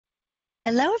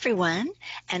Hello, everyone,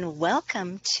 and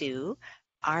welcome to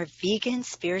our Vegan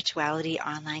Spirituality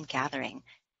Online Gathering.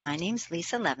 My name is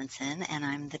Lisa Levinson, and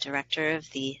I'm the director of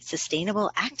the Sustainable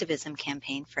Activism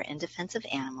Campaign for In Defense of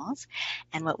Animals.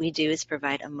 And what we do is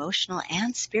provide emotional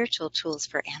and spiritual tools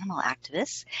for animal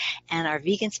activists. And our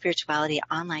Vegan Spirituality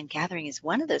Online Gathering is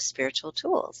one of those spiritual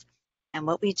tools. And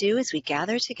what we do is we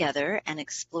gather together and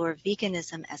explore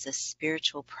veganism as a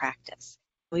spiritual practice.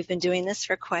 We've been doing this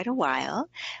for quite a while.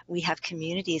 We have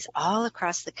communities all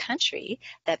across the country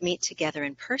that meet together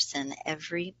in person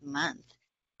every month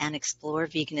and explore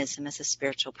veganism as a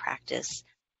spiritual practice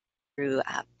through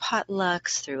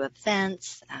potlucks, through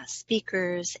events,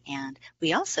 speakers, and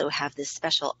we also have this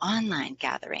special online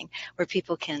gathering where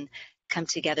people can come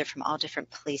together from all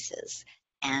different places,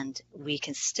 and we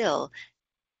can still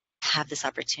have this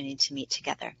opportunity to meet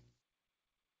together.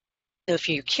 So if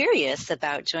you're curious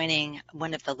about joining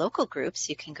one of the local groups,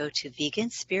 you can go to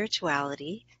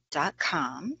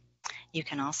veganspirituality.com. You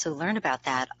can also learn about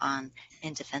that on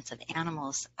In Defense of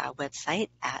Animals website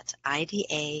at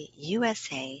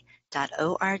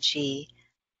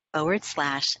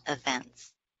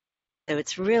idausa.org/events. So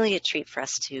it's really a treat for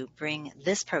us to bring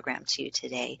this program to you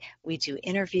today. We do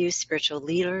interview spiritual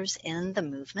leaders in the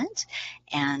movement,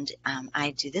 and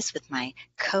I do this with my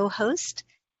co-host,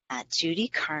 Judy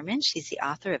Carmen. She's the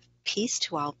author of Peace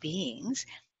to All Beings.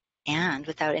 And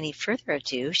without any further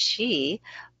ado, she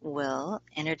will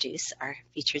introduce our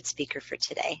featured speaker for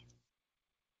today.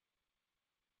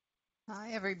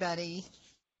 Hi, everybody.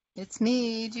 It's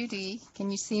me, Judy.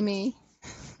 Can you see me?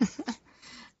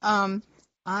 I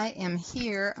am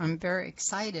here. I'm very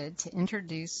excited to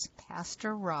introduce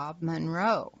Pastor Rob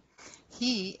Munro.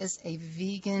 He is a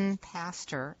vegan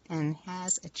pastor and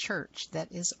has a church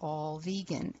that is all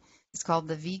vegan. It's called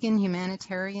the Vegan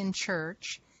Humanitarian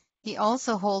Church. He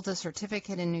also holds a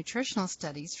certificate in nutritional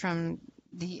studies from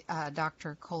the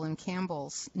Dr. Colin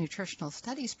Campbell's nutritional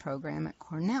studies program at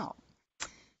Cornell.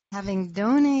 Having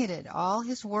donated all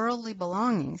his worldly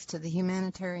belongings to the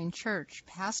Humanitarian Church,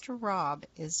 Pastor Rob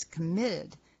is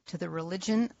committed to the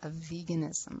religion of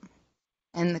veganism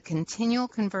and the continual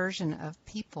conversion of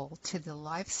people to the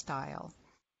lifestyle,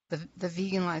 the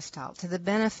vegan lifestyle, to the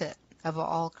benefit of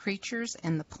all creatures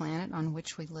and the planet on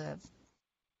which we live.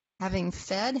 Having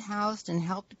fed, housed, and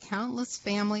helped countless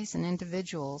families and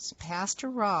individuals, Pastor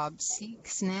Rob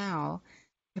seeks now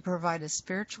to provide a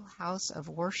spiritual house of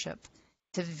worship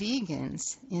to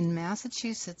vegans in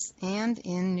Massachusetts and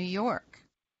in New York.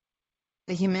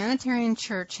 The Humanitarian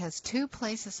Church has two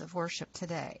places of worship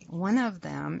today. One of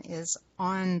them is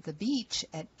on the beach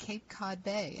at Cape Cod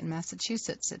Bay in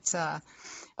Massachusetts. It's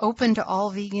open to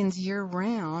all vegans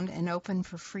year-round and open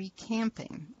for free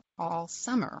camping all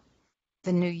summer.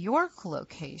 The New York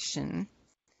location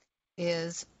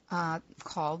is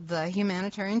called the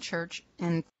Humanitarian Church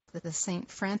and the St.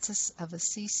 Francis of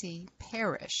Assisi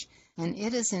Parish, and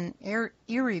it is in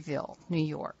Erieville, New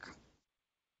York.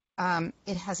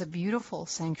 It has a beautiful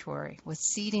sanctuary with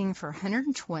seating for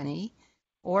 120,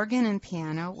 organ and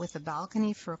piano with a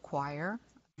balcony for a choir,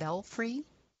 belfry,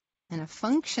 and a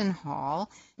function hall,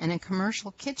 and a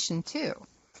commercial kitchen too.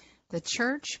 The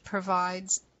church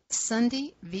provides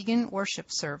Sunday vegan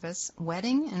worship service,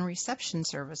 wedding and reception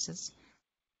services,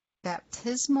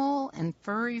 baptismal and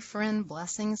furry friend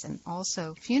blessings, and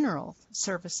also funeral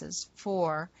services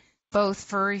for both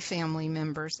furry family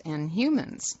members and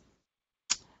humans.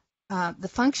 The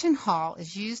function hall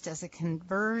is used as a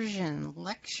conversion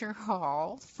lecture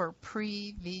hall for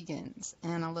pre-vegans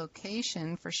and a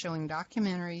location for showing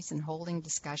documentaries and holding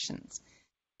discussions.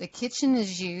 The kitchen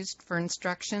is used for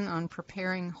instruction on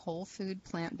preparing whole food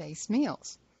plant-based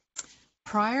meals.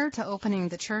 Prior to opening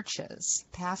the churches,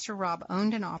 Pastor Rob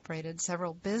owned and operated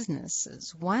several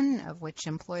businesses, one of which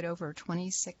employed over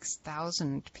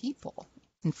 26,000 people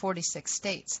in 46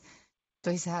 states. So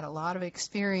he's had a lot of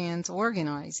experience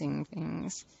organizing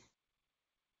things.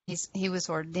 He was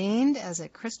ordained as a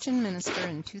Christian minister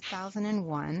in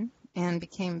 2001 and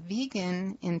became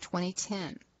vegan in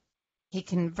 2010. He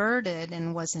converted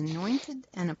and was anointed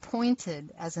and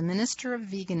appointed as a minister of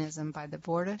veganism by the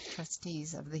Board of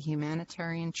Trustees of the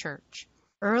Humanitarian Church.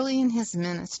 Early in his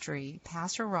ministry,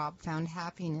 Pastor Rob found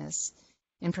happiness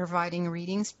in providing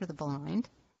readings for the blind,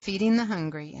 feeding the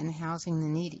hungry, and housing the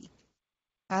needy.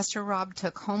 Pastor Rob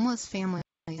took homeless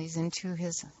families into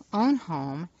his own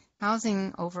home,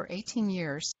 housing over 18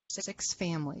 years 6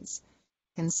 families,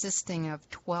 consisting of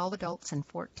 12 adults and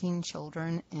 14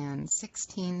 children and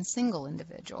 16 single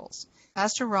individuals.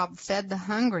 Pastor Rob fed the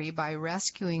hungry by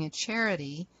rescuing a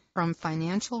charity from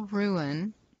financial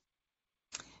ruin,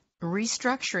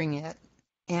 restructuring it,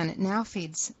 and it now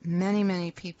feeds many,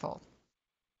 many people.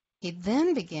 He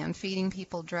then began feeding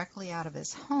people directly out of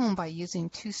his home by using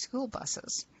 2 school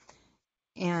buses.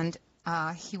 And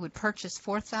he would purchase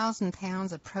 4,000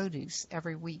 pounds of produce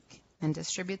every week and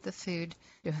distribute the food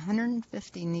to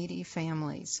 150 needy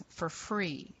families for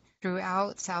free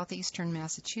throughout southeastern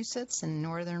Massachusetts and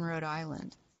northern Rhode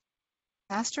Island.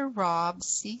 Pastor Rob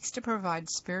seeks to provide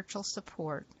spiritual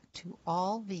support to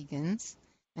all vegans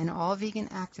and all vegan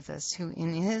activists who,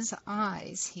 in his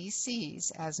eyes, he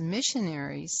sees as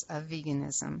missionaries of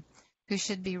veganism who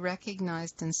should be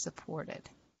recognized and supported.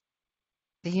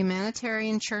 The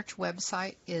Humanitarian Church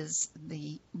website is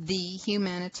the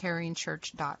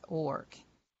humanitarianchurch.org,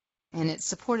 and it's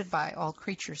supported by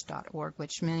allcreatures.org,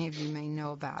 which many of you may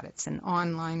know about. It's an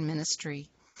online ministry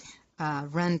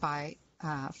run by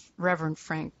Reverend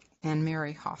Frank and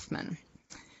Mary Hoffman.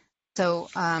 So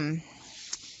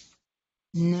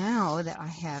now that I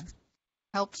have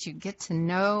helped you get to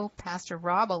know Pastor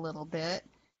Rob a little bit,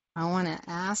 I want to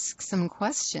ask some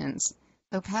questions.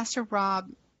 So, Pastor Rob,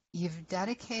 you've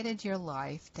dedicated your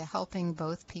life to helping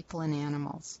both people and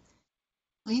animals.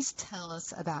 Please tell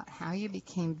us about how you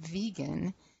became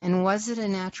vegan, and was it a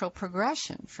natural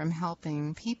progression from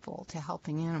helping people to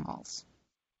helping animals?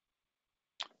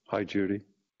 Hi, Judy.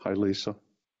 Hi, Lisa.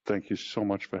 Thank you so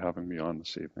much for having me on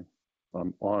this evening.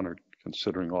 I'm honored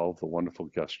considering all of the wonderful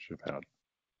guests you've had.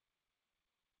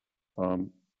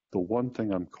 The one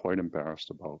thing I'm quite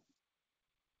embarrassed about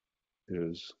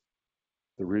is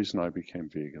the reason I became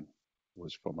vegan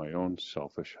was for my own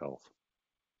selfish health.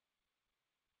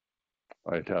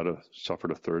 I had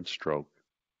suffered a 3rd stroke,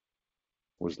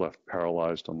 was left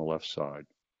paralyzed on the left side,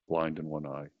 blind in one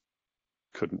eye,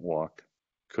 couldn't walk,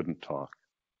 couldn't talk.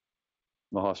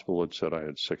 The hospital had said I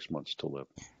had 6 months to live.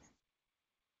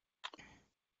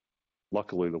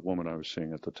 Luckily, the woman I was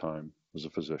seeing at the time was a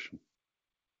physician.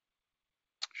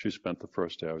 She spent the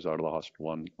first day I was out of the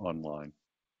hospital online.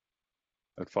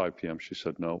 At 5 p.m., she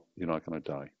said, "No, you're not going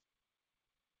to die."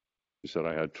 She said,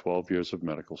 "I had 12 years of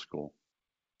medical school,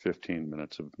 15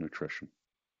 minutes of nutrition.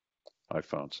 I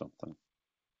found something."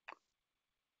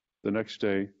 The next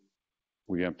day,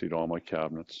 we emptied all my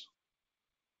cabinets,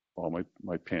 all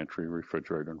my pantry,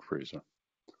 refrigerator, and freezer.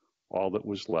 All that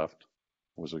was left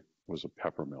was a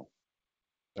pepper mill.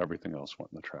 Everything else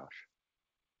went in the trash.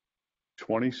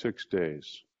 26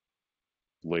 days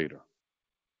later,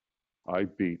 I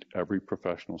beat every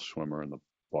professional swimmer in the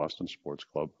Boston Sports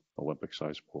Club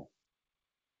Olympic-sized pool.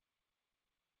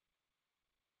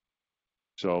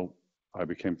 So I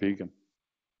became vegan.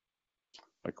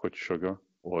 I quit sugar,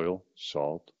 oil,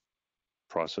 salt,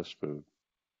 processed food,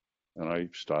 and I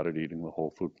started eating the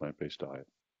whole food plant-based diet.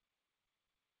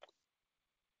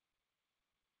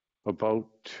 About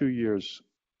 2 years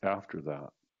after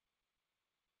that,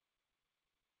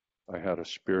 I had a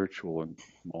spiritual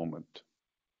moment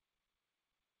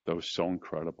that was so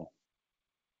incredible.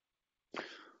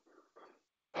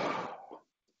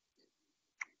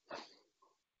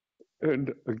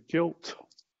 And a guilt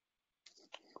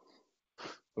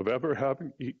of ever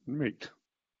having eaten meat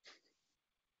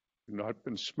and not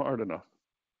been smart enough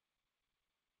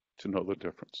to know the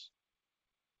difference.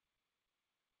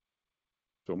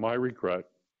 So my regret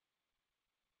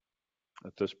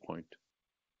at this point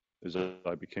is that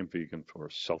I became vegan for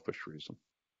a selfish reason.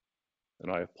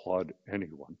 And I applaud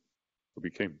anyone who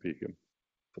became vegan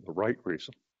for the right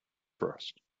reason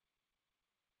first.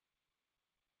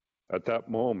 At that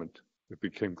moment, it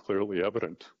became clearly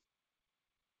evident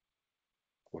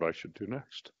what I should do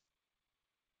next.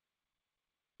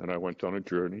 And I went on a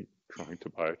journey trying to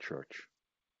buy a church.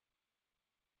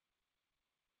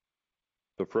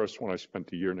 The first one I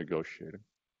spent a year negotiating.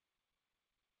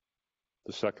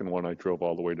 The second one I drove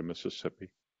all the way to Mississippi.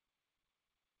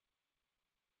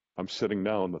 I'm sitting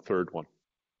now in the third one.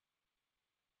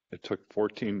 It took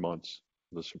 14 months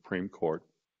for the Supreme Court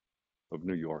of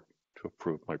New York to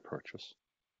approve my purchase.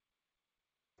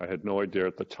 I had no idea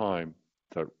at the time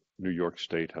that New York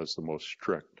State has the most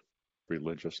strict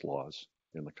religious laws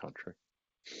in the country.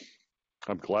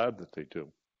 I'm glad that they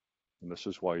do. And this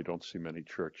is why you don't see many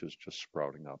churches just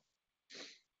sprouting up,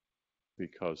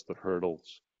 because the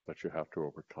hurdles that you have to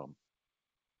overcome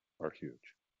are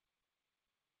huge.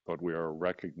 But we are a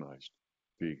recognized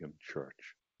vegan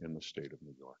church in the state of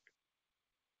New York.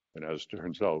 And as it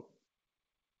turns out,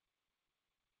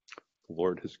 the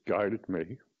Lord has guided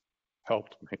me,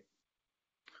 helped me,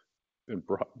 and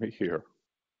brought me here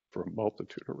for a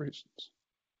multitude of reasons.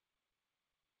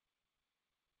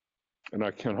 And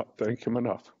I cannot thank him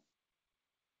enough.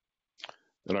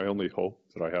 And I only hope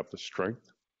that I have the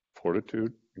strength,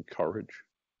 fortitude, and courage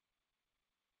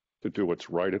to do what's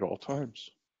right at all times.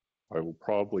 I will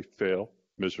probably fail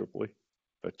miserably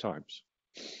at times.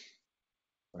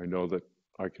 I know that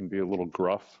I can be a little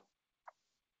gruff,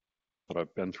 but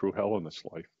I've been through hell in this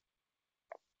life.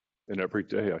 And every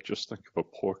day I just think of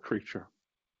a poor creature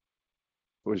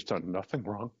who has done nothing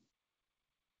wrong,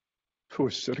 who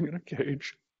is sitting in a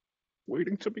cage,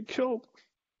 waiting to be killed.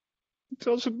 He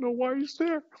doesn't know why he's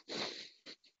there.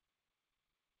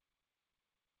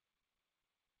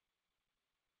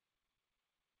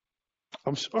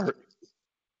 I'm sorry.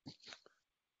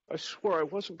 I swore I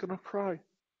wasn't going to cry.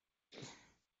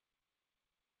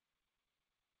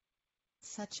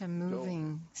 Such a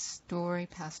moving story,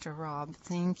 Pastor Rob.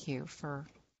 Thank you for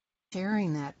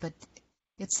sharing that. But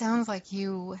it sounds like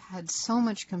you had so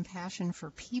much compassion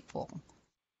for people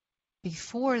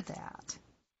before that,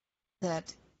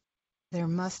 that there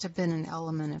must have been an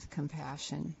element of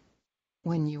compassion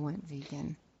when you went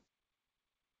vegan.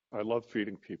 I love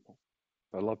feeding people.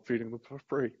 I love feeding them for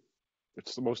free.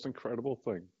 It's the most incredible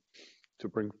thing to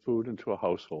bring food into a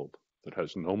household that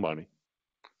has no money,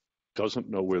 doesn't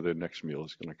know where their next meal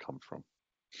is going to come from.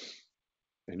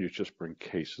 And you just bring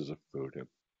cases of food in.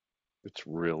 It's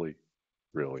really,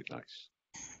 really nice.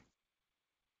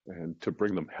 And to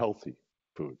bring them healthy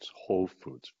foods, whole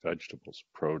foods, vegetables,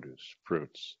 produce,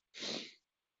 fruits,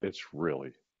 it's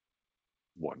really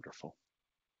wonderful.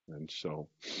 And so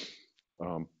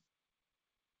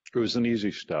it was an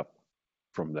easy step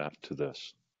from that to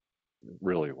this. It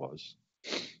really was.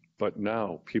 But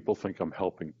now people think I'm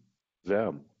helping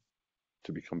them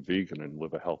to become vegan and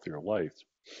live a healthier life.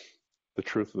 The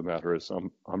truth of the matter is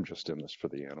I'm just in this for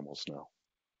the animals now.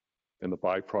 And the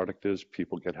byproduct is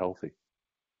people get healthy.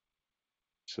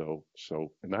 So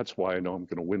and that's why I know I'm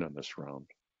going to win on this round,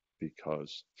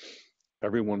 because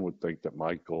everyone would think that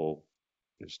my goal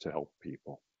is to help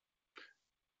people.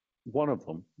 One of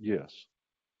them, yes,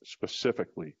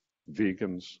 specifically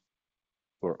vegans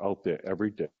who are out there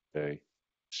every day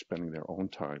spending their own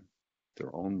time,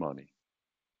 their own money,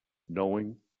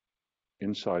 knowing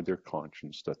inside their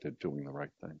conscience that they're doing the right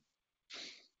thing.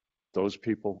 Those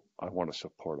people, I want to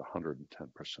support 110%.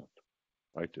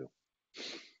 I do.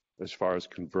 As far as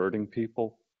converting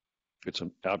people, it's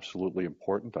absolutely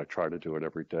important. I try to do it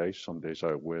every day. Some days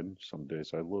I win, some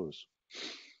days I lose.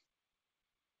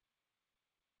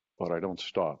 But I don't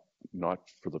stop, not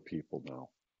for the people now,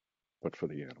 but for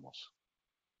the animals.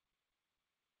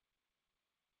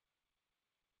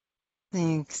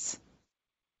 Thanks.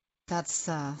 That's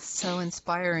so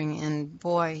inspiring. And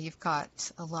boy, you've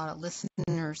got a lot of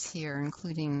listeners here,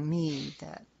 including me,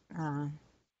 that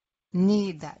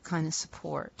need that kind of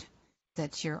support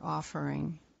that you're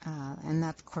offering. And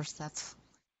that, of course, that's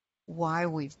why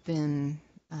we've been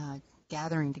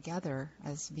gathering together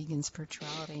as vegan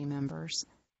spirituality members,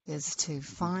 is to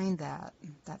find that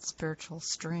spiritual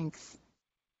strength.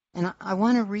 And I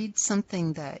want to read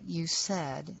something that you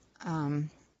said.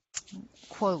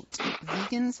 Quote,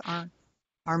 vegans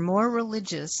are more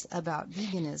religious about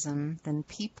veganism than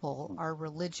people are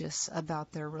religious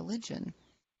about their religion.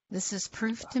 This is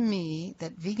proof to me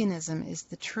that veganism is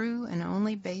the true and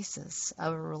only basis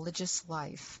of a religious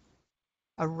life,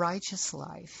 a righteous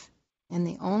life, and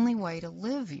the only way to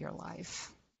live your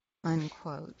life,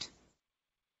 unquote.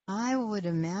 I would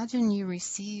imagine you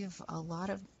receive a lot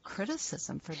of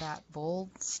criticism for that bold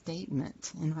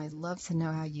statement, and I'd love to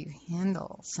know how you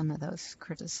handle some of those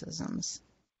criticisms.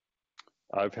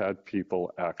 I've had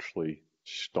people actually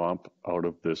stomp out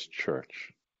of this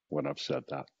church when I've said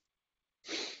that.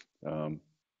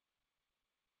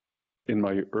 In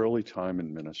my early time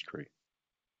in ministry,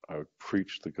 I would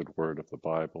preach the good word of the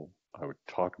Bible. I would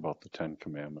talk about the 10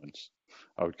 Commandments.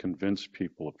 I would convince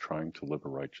people of trying to live a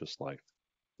righteous life.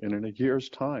 And in a year's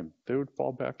time, they would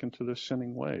fall back into their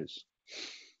sinning ways.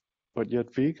 But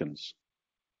yet vegans,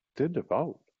 they're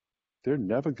devout. They're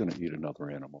never going to eat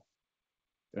another animal.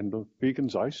 And the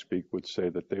vegans I speak would say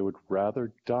that they would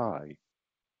rather die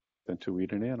than to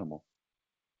eat an animal.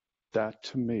 That,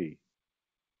 to me,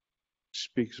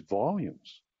 speaks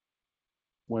volumes.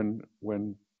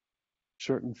 When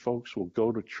certain folks will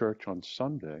go to church on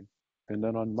Sunday and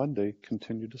then on Monday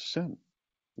continue to sin.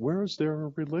 Where is there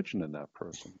a religion in that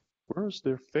person? Where is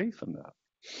their faith in that?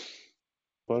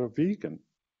 But a vegan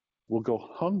will go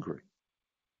hungry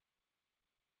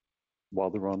while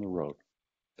they're on the road.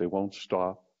 They won't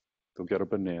stop. They'll get a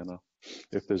banana.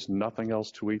 If there's nothing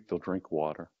else to eat, they'll drink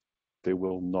water. They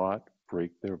will not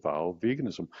break their vow of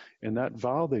veganism. And that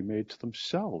vow they made to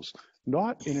themselves,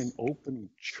 not in an open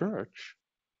church.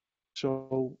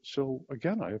 So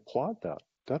again, I applaud that.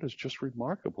 That is just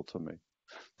remarkable to me.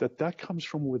 That comes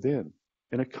from within,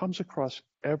 and it comes across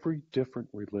every different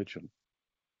religion,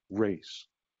 race,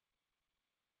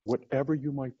 Whatever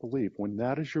you might believe, when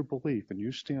that is your belief and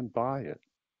you stand by it,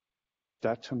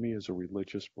 that to me is a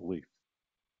religious belief.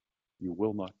 You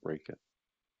will not break it.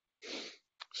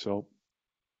 So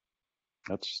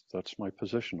that's my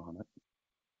position on it.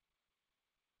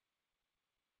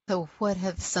 So what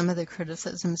have some of the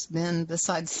criticisms been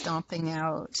besides stomping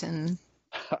out and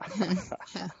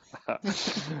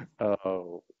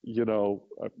You know,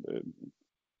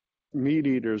 meat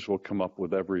eaters will come up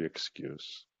with every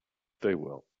excuse. They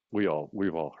will. We've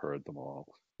all heard them all.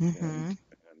 And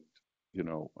you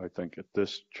know, I think at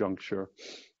this juncture,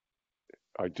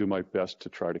 I do my best to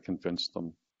try to convince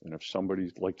them. And if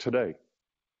somebody, like today,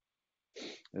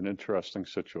 an interesting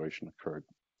situation occurred.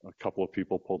 A couple of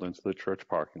people pulled into the church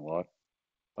parking lot.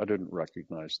 I didn't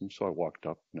recognize them, so I walked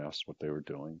up and asked what they were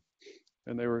doing.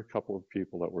 And they were a couple of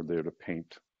people that were there to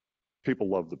paint. People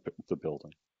love the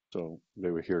building, so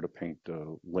they were here to paint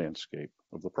the landscape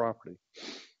of the property.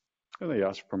 And they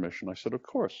asked permission. I said, of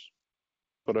course.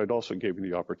 But I'd also gave me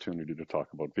the opportunity to talk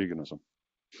about veganism.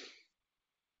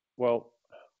 Well,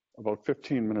 about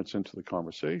 15 minutes into the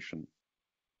conversation,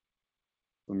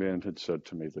 the man had said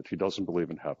to me that he doesn't believe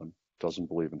in heaven, doesn't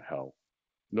believe in hell,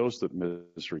 knows that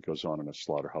misery goes on in a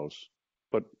slaughterhouse,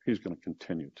 but he's going to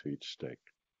continue to eat steak.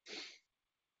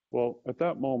 Well, at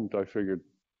that moment, I figured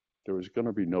there was going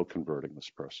to be no converting this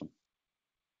person.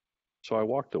 So I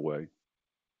walked away.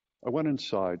 I went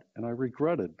inside and I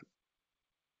regretted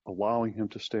allowing him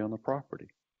to stay on the property,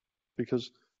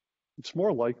 because it's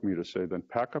more like me to say, then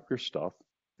pack up your stuff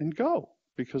and go,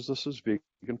 because this is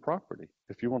vegan property.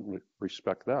 If you won't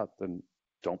respect that, then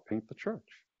don't paint the church.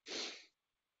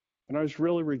 And I was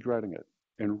really regretting it.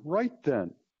 And right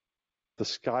then, the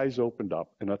skies opened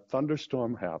up and a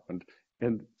thunderstorm happened,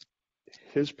 and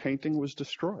his painting was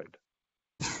destroyed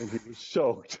and he was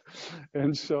soaked.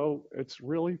 And so it's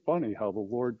really funny how the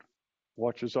Lord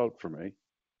watches out for me.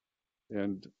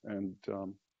 And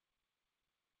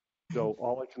so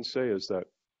all I can say is that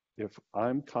if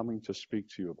I'm coming to speak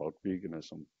to you about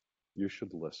veganism, you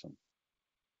should listen.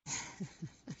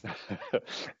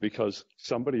 Because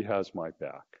somebody has my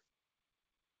back.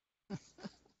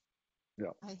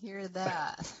 Yeah. I hear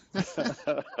that.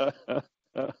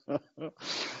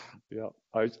 Yeah.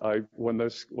 I when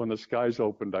the skies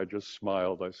opened, I just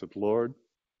smiled. I said, Lord,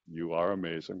 you are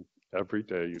amazing. Every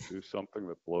day you do something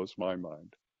that blows my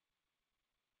mind.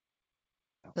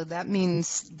 So that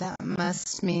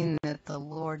must mean that the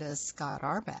Lord has got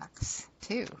our backs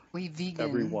too. We vegans.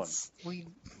 Everyone.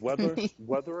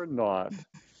 Whether or not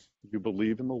you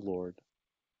believe in the Lord,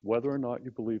 whether or not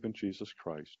you believe in Jesus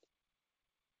Christ,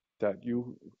 that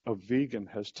a vegan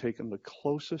has taken the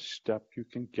closest step you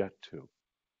can get to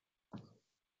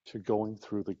going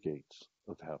through the gates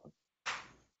of heaven.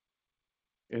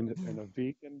 And a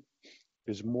vegan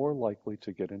is more likely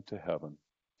to get into heaven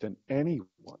than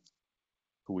anyone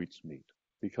who eats meat.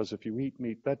 Because if you eat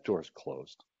meat, that door is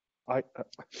closed. I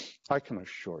can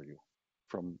assure you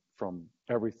from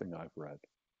everything I've read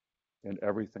and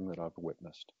everything that I've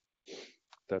witnessed,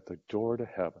 that the door to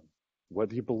heaven,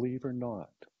 whether you believe or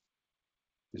not,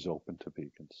 is open to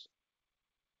vegans.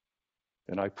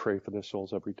 And I pray for their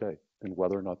souls every day. And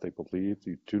whether or not they believe,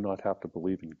 you do not have to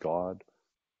believe in God.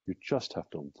 You just have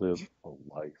to live a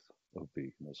life of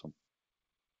veganism.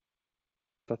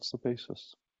 That's the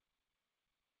basis.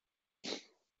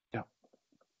 Yeah.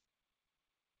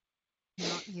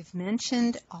 Now, you've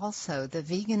mentioned also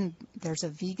there's a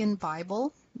vegan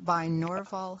Bible by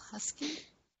Norval Husky.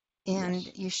 And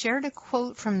Yes. you shared a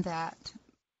quote from that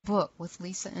book with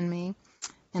Lisa and me,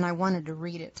 and I wanted to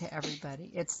read it to everybody.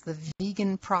 It's the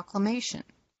Vegan Proclamation.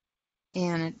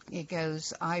 And it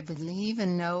goes, I believe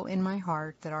and know in my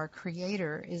heart that our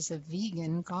Creator is a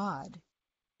vegan God,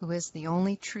 who is the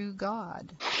only true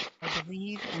God. I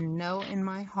believe and know in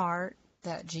my heart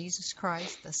that Jesus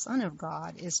Christ, the Son of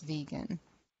God, is vegan.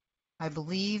 I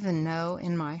believe and know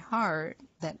in my heart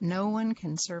that no one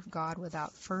can serve God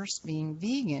without first being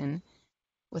vegan,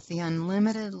 with the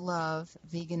unlimited love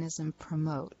veganism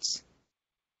promotes.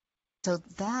 So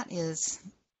that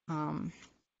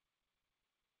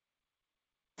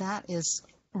is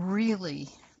really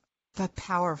a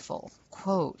powerful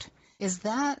quote. Is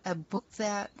that a book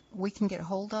that we can get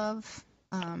hold of?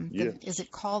 Yes. Is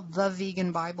it called The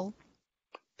Vegan Bible?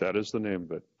 That is the name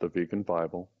of it, The Vegan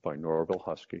Bible by Norval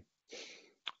Husky.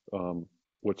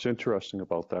 What's interesting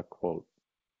about that quote,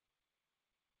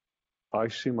 I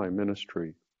see my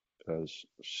ministry as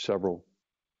several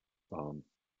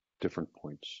different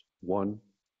points. One,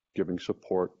 giving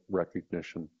support,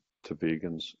 recognition to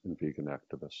vegans and vegan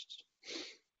activists.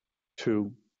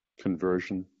 Two,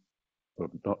 conversion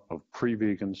of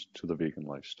pre-vegans to the vegan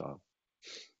lifestyle.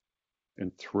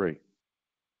 And 3,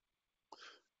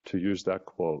 to use that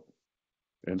quote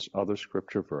and other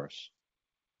scripture verse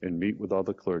and meet with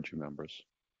other clergy members,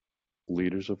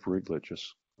 leaders of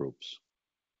religious groups,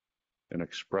 and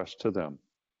express to them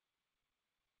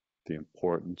the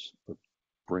importance of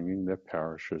bringing their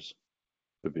parishes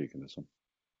to veganism.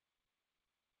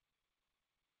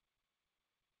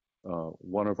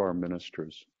 One of our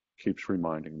ministers keeps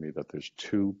reminding me that there's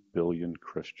 2 billion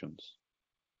Christians,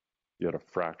 yet a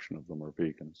fraction of them are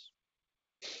vegans.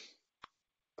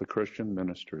 The Christian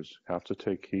ministers have to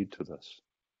take heed to this.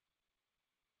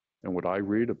 And what I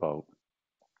read about,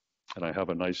 and I have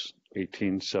a nice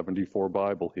 1874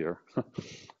 Bible here,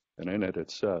 and in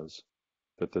it says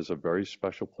that there's a very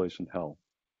special place in hell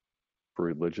for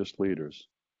religious leaders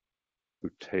who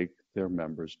take their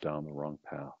members down the wrong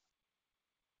path.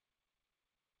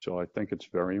 So I think it's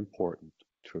very important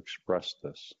to express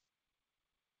this.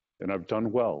 And I've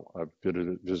done well. I've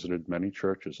visited many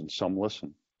churches, and some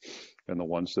listen. And the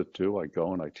ones that do, I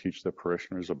go and I teach their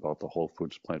parishioners about the whole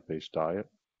foods plant-based diet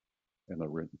and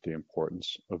the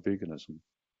importance of veganism.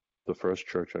 The first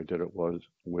church I did it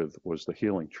was the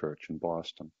Healing Church in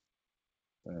Boston.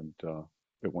 And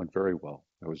it went very well.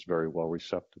 It was very well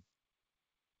receptive.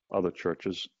 Other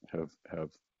churches have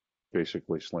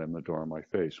basically slammed the door in my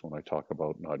face when I talk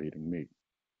about not eating meat.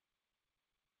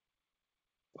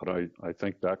 But I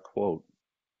think that quote,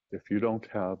 if you're not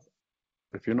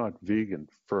vegan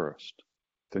first,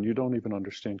 then you don't even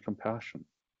understand compassion.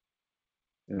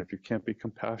 And if you can't be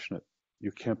compassionate,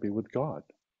 you can't be with God.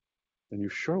 And you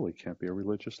surely can't be a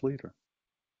religious leader.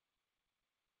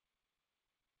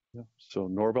 Yeah. So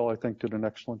Norvell, I think, did an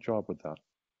excellent job with that.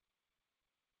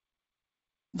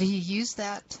 Do you use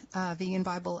that vegan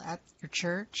Bible at your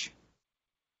church?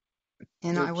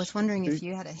 And I was wondering if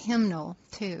you had a hymnal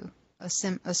too, a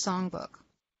songbook.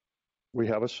 We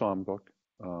have a songbook.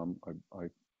 I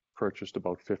purchased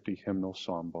about 50 hymnal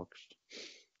songbooks,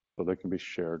 so they can be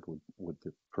shared with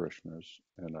the parishioners.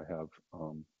 And I have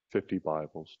 50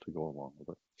 Bibles to go along with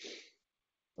it.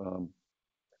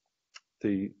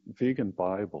 The vegan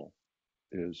Bible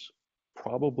is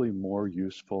probably more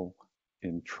useful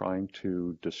in trying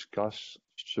to discuss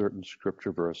certain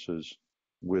scripture verses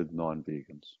with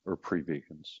non-vegans or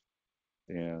pre-vegans.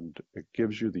 And it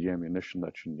gives you the ammunition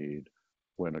that you need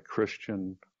when a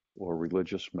Christian or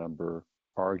religious member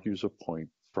argues a point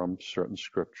from certain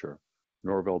scripture.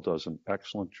 Norvell does an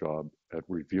excellent job at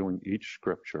reviewing each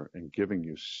scripture and giving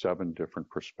you 7 different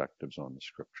perspectives on the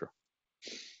scripture.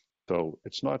 So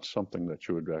it's not something that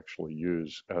you would actually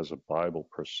use as a Bible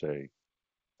per se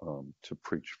to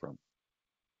preach from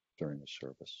during the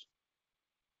service.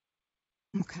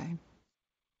 Okay.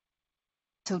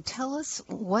 So tell us,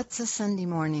 what's a Sunday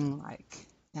morning like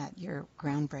at your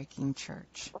groundbreaking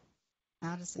church?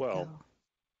 How does it go?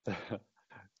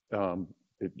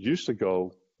 It used to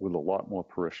go with a lot more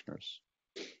parishioners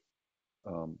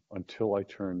until I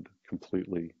turned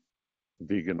completely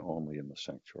vegan only in the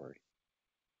sanctuary.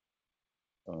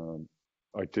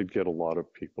 I did get a lot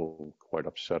of people quite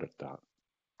upset at that.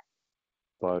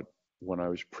 But when I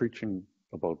was preaching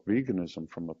about veganism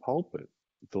from the pulpit,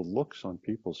 the looks on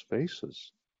people's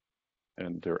faces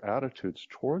and their attitudes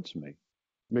towards me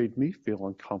made me feel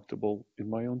uncomfortable in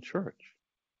my own church.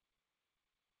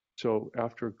 So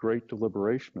after a great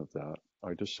deliberation of that,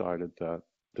 I decided that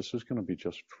this is going to be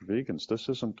just for vegans. This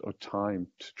isn't a time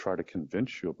to try to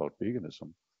convince you about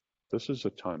veganism. This is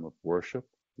a time of worship,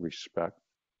 respect,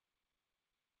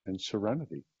 and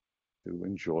serenity to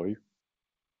enjoy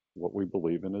what we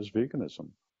believe in as veganism.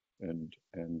 And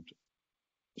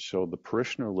so the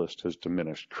parishioner list has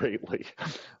diminished greatly,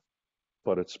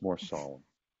 but it's more solemn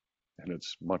and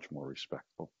it's much more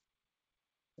respectful.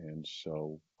 And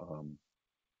so,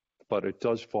 but it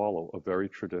does follow a very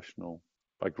traditional.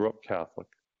 I grew up Catholic.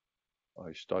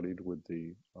 I studied with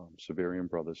the Severian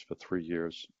brothers for 3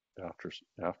 years after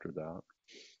that.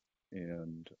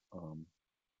 And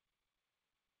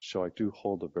so I do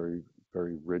hold a very,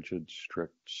 very rigid,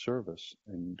 strict service.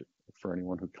 And for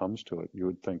anyone who comes to it, you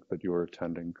would think that you are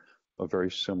attending a very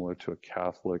similar to a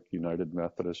Catholic United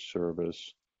Methodist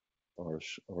service or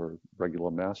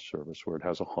regular Mass service, where it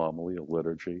has a homily, a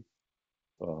liturgy,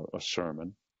 a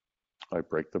sermon. I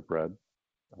break the bread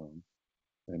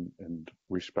and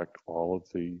respect all of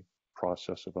the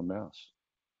process of a Mass.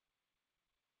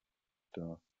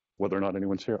 Whether or not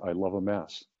anyone's here, I love a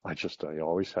Mass. I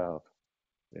always have.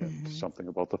 And something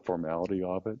about the formality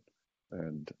of it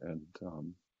and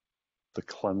the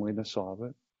cleanliness of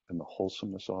it and the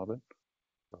wholesomeness of it.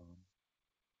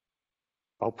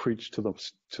 I'll preach to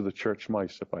the church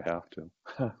mice if I have to.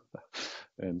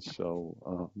 And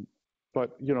so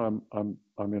But you know,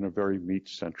 I'm in a very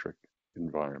meat-centric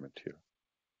environment here,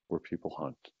 where people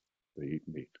hunt, they eat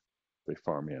meat, they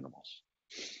farm animals.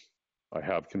 I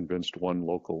have convinced one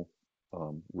local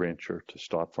rancher to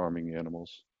stop farming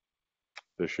animals.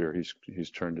 This year,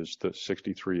 he's turned his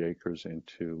 63 acres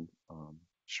into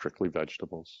strictly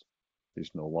vegetables.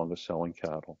 He's no longer selling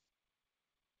cattle,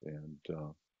 and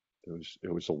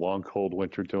it was a long, cold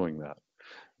winter doing that.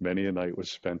 Many a night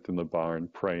was spent in the barn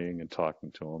praying and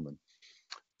talking to him. And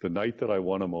the night that I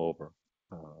won him over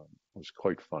was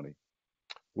quite funny.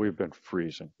 We've been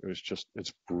freezing.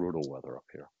 It's brutal weather up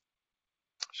here.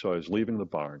 So I was leaving the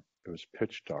barn. It was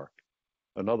pitch dark.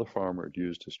 Another farmer had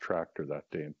used his tractor that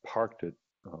day and parked it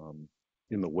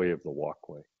in the way of the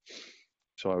walkway.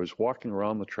 So I was walking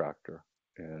around the tractor,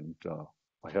 and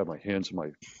I had my hands in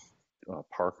my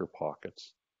Parker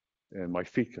pockets, and my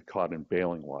feet got caught in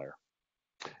baling wire.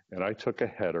 And I took a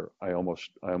header. I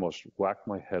almost whacked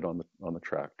my head on the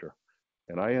tractor,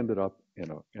 and I ended up in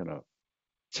a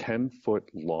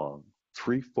 10-foot long,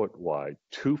 3-foot wide,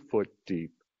 2-foot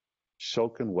deep,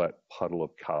 soaking wet puddle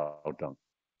of cow dung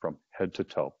from head to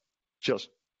toe, just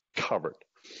covered.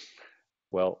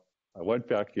 Well, I went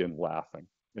back in laughing,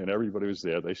 and everybody was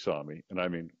there. They saw me, and I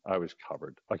mean, I was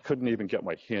covered. I couldn't even get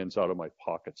my hands out of my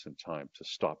pockets in time to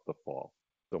stop the fall.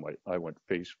 So I went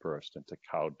face first into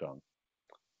cow dung,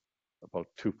 about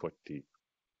 2 foot deep.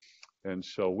 And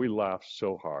so we laughed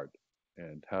so hard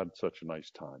and had such a nice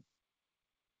time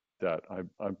that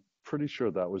I'm pretty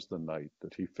sure that was the night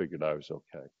that he figured I was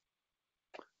okay.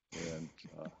 And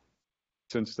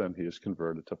since then, he has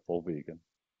converted to full vegan.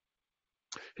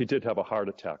 He did have a heart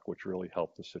attack, which really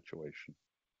helped the situation,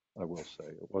 I will say.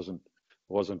 It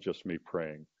wasn't just me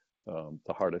praying.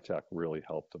 The heart attack really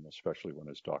helped him, especially when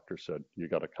his doctor said, you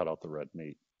got to cut out the red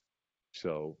meat.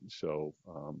 So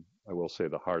I will say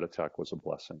the heart attack was a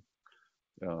blessing.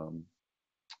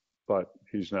 But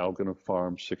he's now going to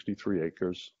farm 63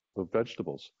 acres of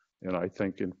vegetables. And I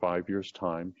think in 5 years'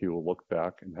 time, he will look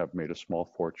back and have made a small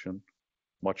fortune,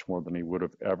 much more than he would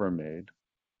have ever made.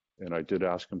 And I did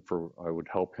ask him I would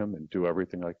help him and do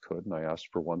everything I could. And I asked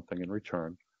for one thing in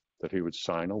return, that he would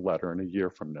sign a letter in a year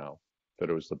from now, that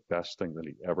it was the best thing that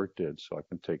he ever did. So I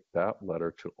can take that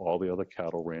letter to all the other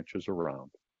cattle ranches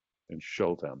around and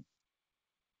show them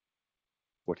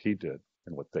what he did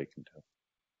and what they can do.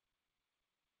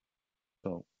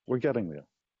 So we're getting there.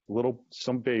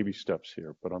 Some baby steps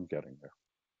here, but I'm getting there.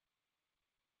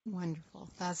 Wonderful.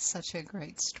 That's such a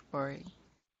great story.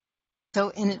 So,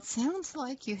 and it sounds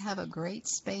like you have a great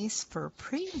space for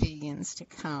pre-vegans to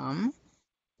come,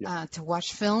 to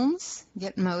watch films,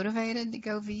 get motivated to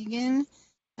go vegan.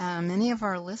 Many of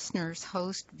our listeners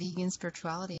host vegan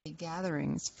spirituality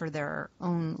gatherings for their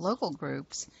own local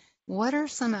groups. What are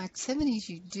some activities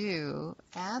you do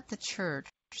at the church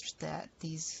that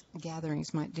these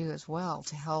gatherings might do as well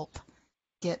to help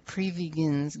get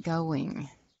pre-vegans going?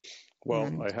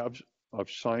 Well, I've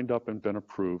signed up and been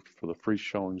approved for the free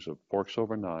showings of Forks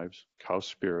Over Knives,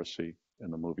 Cowspiracy,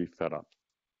 and the movie Fed Up.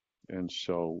 And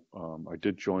so I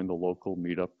did join the local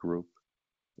meetup group,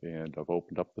 and I've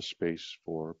opened up the space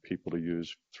for people to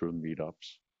use through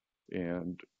meetups.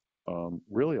 And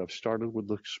really, I've started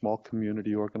with a small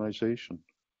community organization.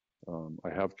 I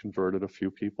have converted a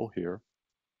few people here,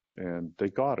 and they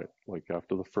got it. Like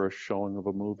after the first showing of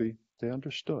a movie, they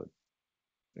understood.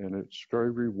 And it's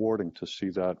very rewarding to see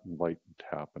that enlightenment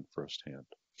happen firsthand.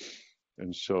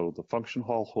 And so the function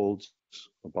hall holds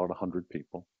about 100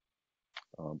 people.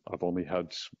 I've only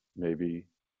had the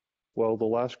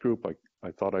last group,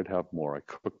 I thought I'd have more. I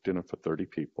cooked dinner for 30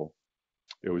 people.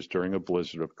 It was during a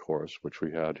blizzard, of course, which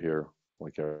we had here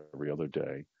like every other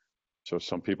day. So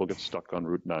some people get stuck on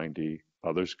Route 90,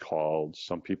 others called,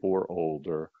 some people were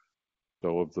older.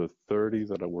 So of the 30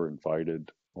 that were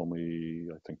invited, only,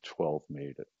 I think, 12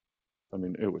 made it. I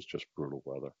mean, it was just brutal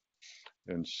weather.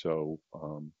 And so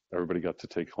everybody got to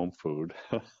take home food.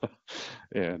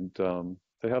 And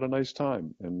they had a nice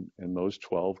time. And those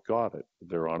 12 got it.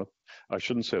 They're on it. I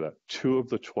shouldn't say that. 2 of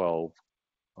the 12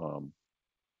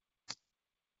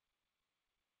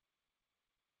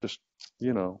 just,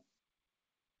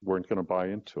 weren't going to buy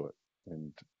into it.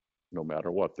 And no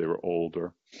matter what, they were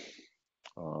older.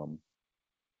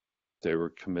 They were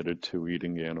committed to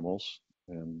eating animals,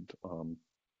 and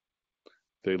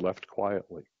they left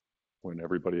quietly when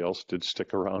everybody else did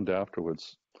stick around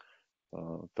afterwards.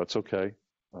 That's okay.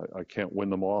 I can't win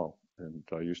them all. And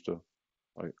I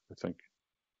think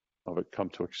I've come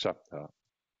to accept that.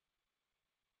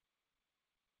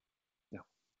 Yeah.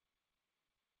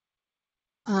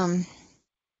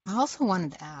 I also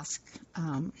wanted to ask,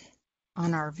 on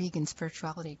on our vegan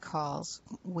spirituality calls,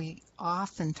 we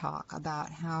often talk about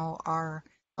how our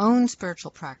own spiritual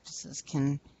practices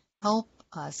can help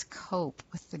us cope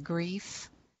with the grief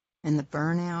and the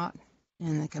burnout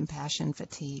and the compassion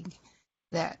fatigue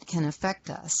that can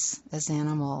affect us as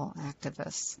animal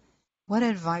activists. What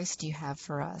advice do you have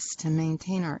for us to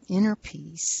maintain our inner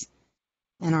peace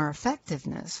and our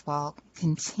effectiveness while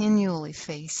continually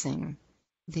facing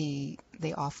the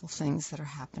awful things that are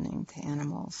happening to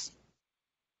animals?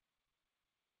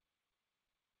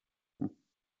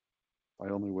 I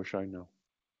only wish I knew.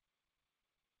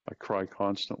 I cry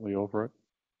constantly over it.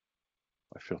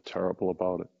 I feel terrible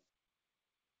about it.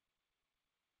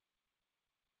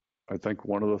 I think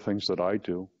one of the things that I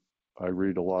do, I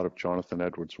read a lot of Jonathan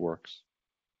Edwards' works.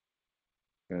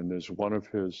 And there's one of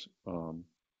his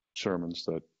sermons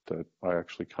that I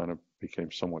actually kind of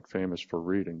became somewhat famous for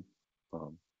reading.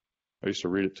 I used to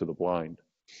read it to the blind.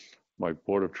 My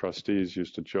board of trustees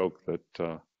used to joke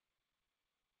that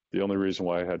the only reason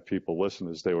why I had people listen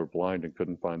is they were blind and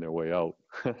couldn't find their way out.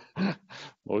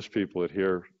 Most people that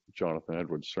hear Jonathan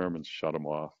Edwards' sermons shut them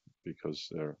off because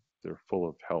they're full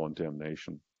of hell and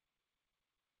damnation.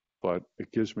 But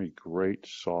it gives me great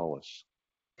solace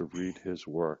to read his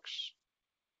works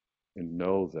and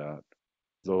know that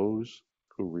those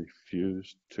who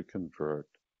refuse to convert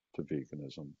to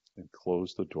veganism and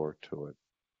close the door to it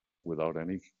without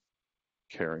any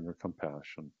caring or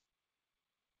compassion,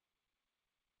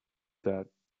 that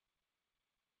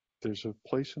there's a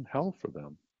place in hell for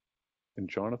them. And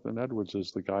Jonathan Edwards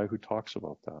is the guy who talks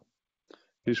about that.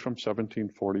 He's from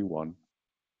 1741.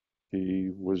 He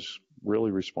was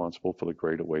really responsible for the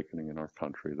Great Awakening in our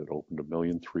country that opened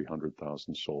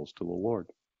 1,300,000 souls to the Lord.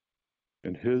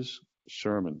 And his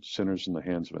sermon, Sinners in the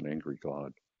Hands of an Angry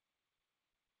God,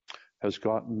 has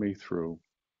gotten me through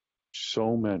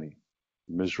so many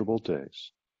miserable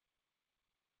days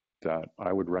that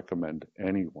I would recommend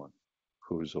anyone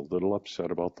who is a little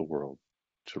upset about the world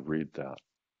to read that.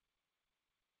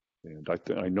 And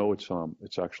I know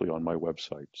it's actually on my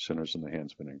website, Sinners in the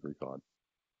Hands of an Angry God.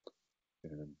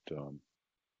 And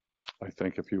I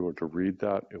think if you were to read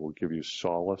that, it will give you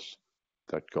solace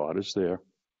that God is there.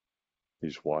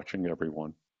 He's watching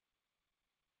everyone.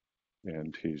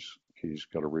 And he's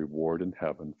got a reward in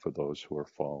heaven for those who are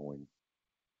following,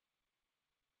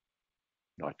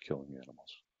 not killing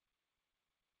animals.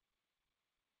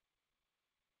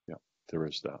 Yeah, there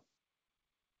is that.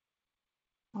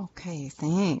 Okay,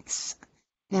 thanks.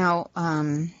 Now,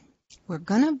 we're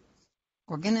gonna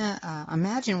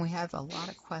imagine we have a lot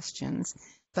of questions,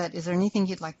 but is there anything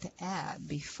you'd like to add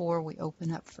before we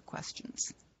open up for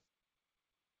questions?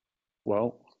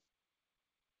 Well,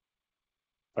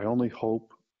 I only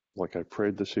hope, like I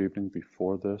prayed this evening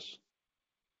before this,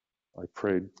 I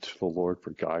prayed to the Lord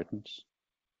for guidance,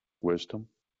 wisdom,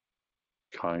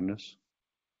 kindness,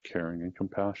 caring, and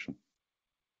compassion.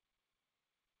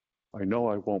 I know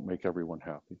I won't make everyone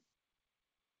happy.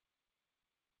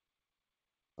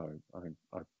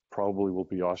 I probably will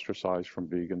be ostracized from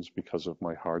vegans because of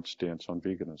my hard stance on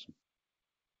veganism.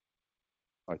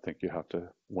 I think you have to,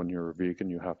 when you're a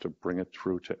vegan, you have to bring it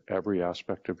through to every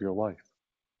aspect of your life.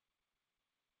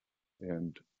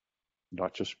 And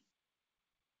not just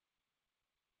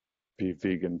be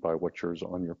vegan by what's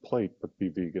on your plate, but be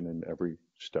vegan in every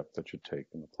step that you take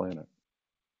in the planet.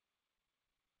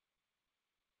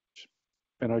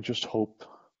 And I just hope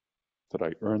that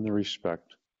I earn the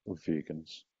respect of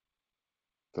vegans,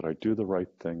 that I do the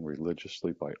right thing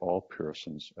religiously by all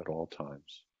persons at all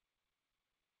times,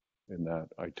 and that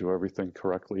I do everything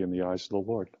correctly in the eyes of the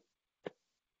Lord.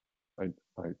 I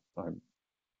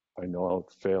know I'll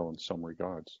fail in some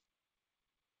regards.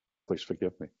 Please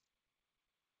forgive me.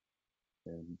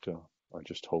 And I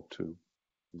just hope to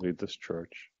lead this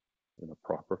church in a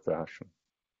proper fashion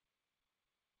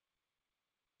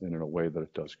and in a way that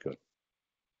it does good.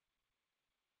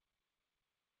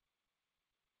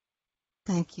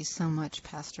 Thank you so much,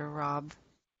 Pastor Rob.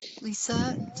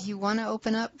 Lisa, do you want to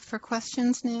open up for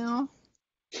questions now?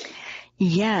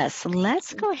 Yes,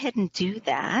 let's go ahead and do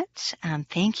that.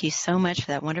 Thank you so much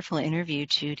for that wonderful interview,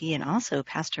 Judy, and also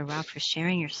Pastor Rob for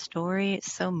sharing your story.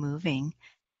 It's so moving.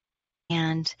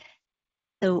 And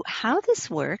so how this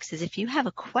works is if you have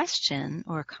a question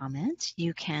or a comment,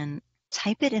 you can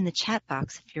type it in the chat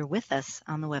box if you're with us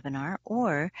on the webinar,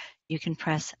 or you can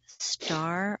press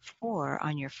 *4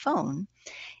 on your phone,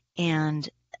 and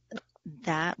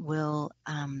that will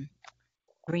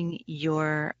bring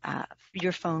your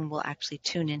phone will actually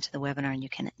tune into the webinar, and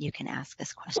you can ask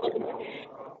us questions.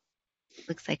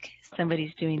 Looks like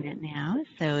somebody's doing that now.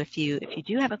 So if you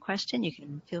do have a question, you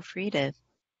can feel free to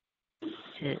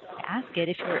to ask it.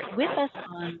 If you're with us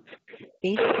on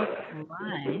Facebook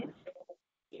Live,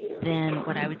 then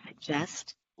what I would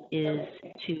suggest is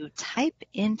to type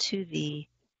into the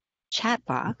chat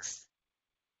box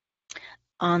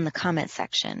on the comment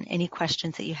section any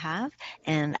questions that you have,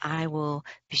 and I will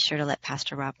be sure to let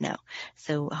Pastor Rob know.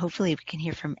 So hopefully we can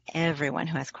hear from everyone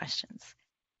who has questions.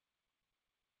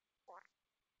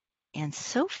 And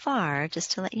so far,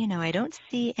 just to let you know, I don't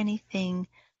see anything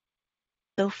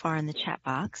so far in the chat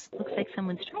box. Looks like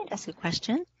someone's trying to ask a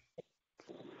question.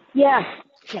 Yes.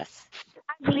 Yes.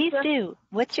 Please do.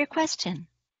 What's your question?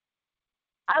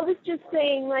 I was just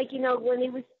saying, when he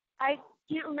was, I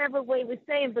can't remember what he was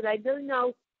saying, but I do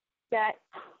know that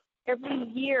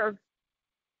every year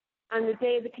on the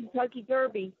day of the Kentucky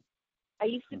Derby, I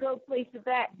used to go place a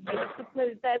bet. I used to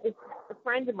play a bet with a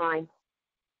friend of mine,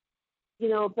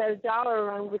 bet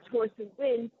 $1 on which horse would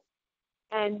win.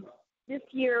 And this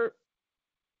year,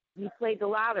 we played the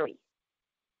lottery.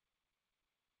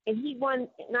 And he won,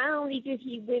 not only did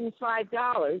he win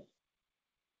 $5,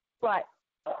 but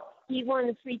he won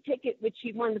a free ticket, which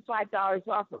he won the $5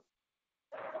 off of.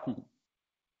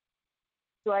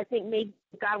 So I think maybe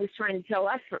God was trying to tell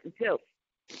us something, too.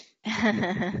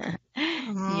 Yeah.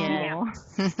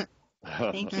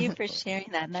 Thank you for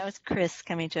sharing that. And that was Chris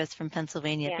coming to us from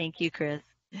Pennsylvania. Yeah. Thank you, Chris.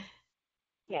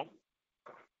 Yeah.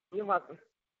 You're welcome.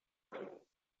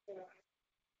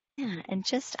 Yeah, and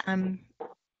just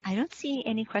I don't see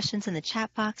any questions in the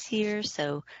chat box here,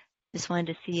 so just wanted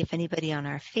to see if anybody on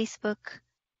our Facebook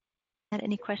had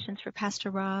any questions for Pastor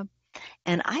Rob.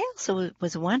 And I also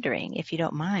was wondering, if you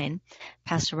don't mind,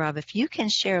 Pastor Rob, if you can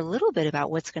share a little bit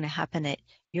about what's going to happen at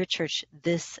your church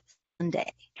this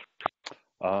Sunday.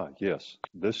 Yes.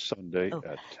 This Sunday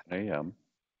at 10 a.m.,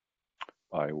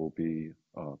 I will be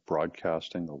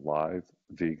broadcasting a live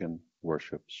vegan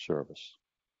worship service.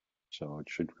 So it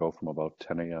should go from about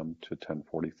 10 a.m. to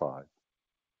 10:45.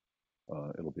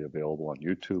 It'll be available on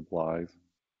YouTube Live.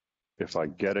 If I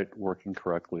get it working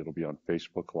correctly, it'll be on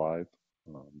Facebook Live.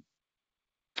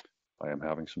 I am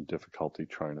having some difficulty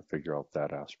trying to figure out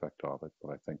that aspect of it, but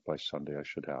I think by Sunday I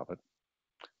should have it.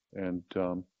 And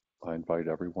I invite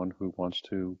everyone who wants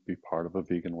to be part of a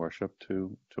vegan worship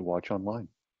to watch online.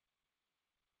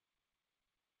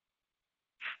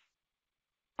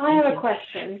 I have a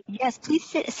question. Yes, please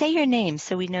say your name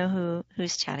so we know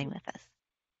who's chatting with us.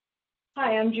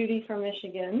 Hi, I'm Judy from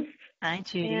Michigan. Hi,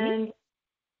 Judy. And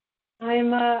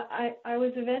I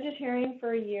was a vegetarian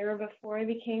for a year before I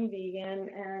became vegan,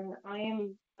 and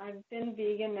I've been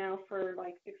vegan now for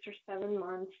like 6 or 7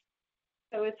 months.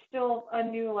 So it's still a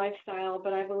new lifestyle,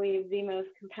 but I believe the most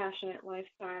compassionate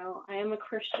lifestyle. I am a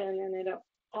Christian, and it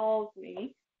appalls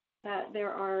me that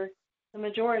the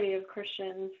majority of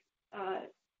Christians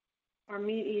are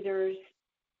meat eaters,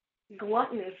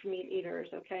 gluttonous meat eaters.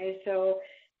 Okay, so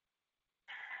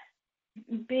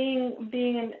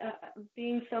being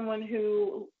someone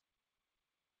who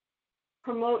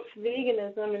promotes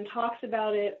veganism and talks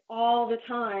about it all the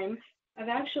time, I've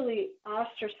actually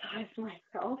ostracized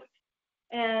myself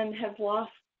and have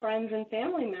lost friends and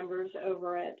family members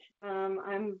over it.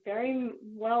 I'm very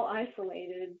well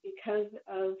isolated because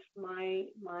of my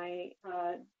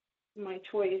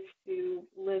choice to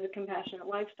live a compassionate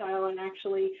lifestyle and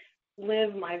actually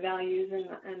live my values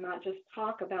and not just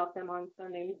talk about them on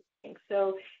Sunday morning.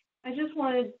 So I just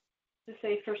wanted to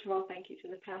say, first of all, thank you to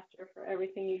the pastor for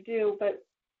everything you do, but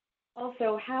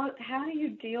also how do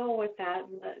you deal with that,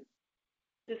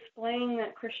 displaying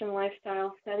that Christian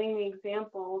lifestyle, setting the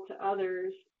example to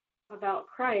others about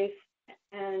Christ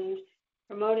and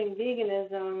promoting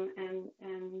veganism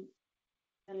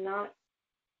and not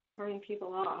turning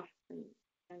people off and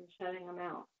shutting them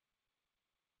out?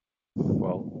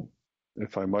 Well,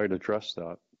 if I might address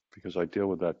that, because I deal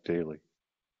with that daily.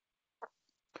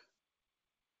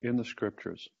 In the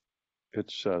scriptures, it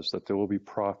says that there will be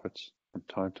prophets from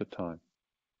time to time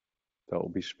that will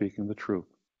be speaking the truth,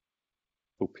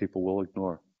 who people will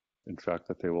ignore. In fact,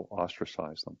 that they will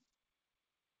ostracize them.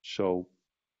 So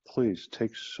please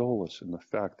take solace in the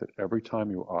fact that every time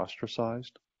you're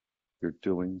ostracized, you're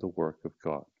doing the work of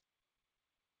God.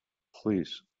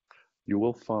 Please, you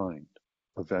will find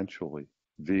eventually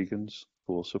vegans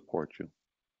who will support you,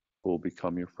 who will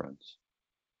become your friends.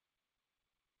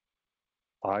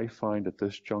 I find at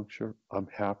this juncture, I'm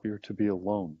happier to be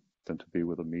alone than to be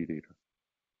with a meat eater.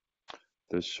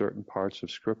 There's certain parts of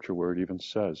scripture where it even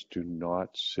says, do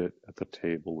not sit at the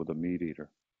table with a meat eater.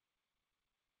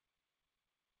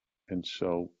 And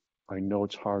so I know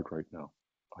it's hard right now.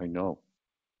 I know.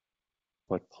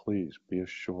 But please be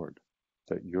assured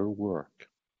that your work,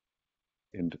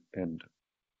 and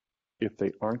if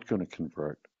they aren't going to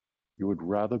convert, You would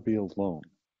rather be alone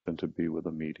than to be with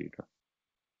a meat eater.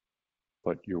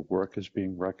 But your work is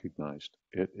being recognized.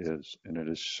 It is, and it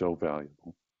is so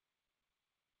valuable.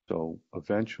 So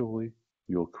eventually,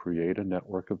 you'll create a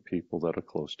network of people that are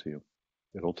close to you.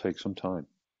 It'll take some time.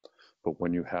 But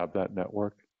when you have that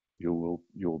network, you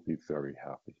will be very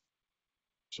happy.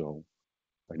 So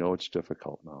I know it's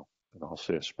difficult now, and I'll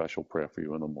say a special prayer for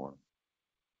you in the morning.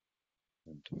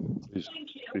 And please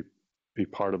be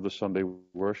part of the Sunday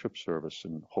worship service,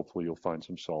 and hopefully you'll find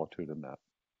some solitude in that.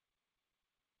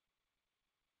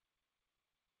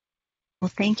 Well,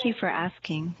 thank you for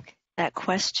asking that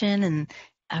question, and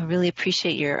I really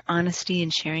appreciate your honesty in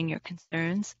sharing your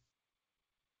concerns.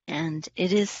 And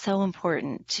it is so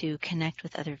important to connect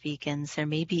with other vegans. There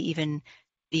may be even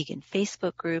vegan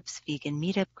Facebook groups, vegan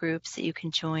meetup groups that you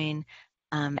can join.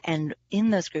 And in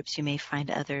those groups, you may find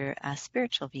other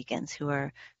spiritual vegans who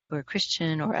are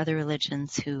Christian or other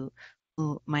religions who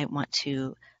might want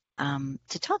to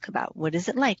talk about what is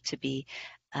it like to be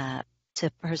a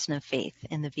person of faith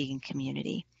in the vegan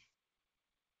community.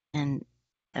 And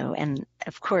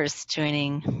of course,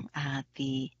 joining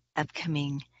the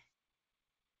upcoming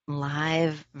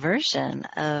live version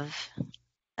of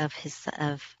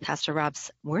Pastor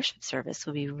Rob's worship service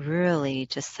will be really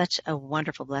just such a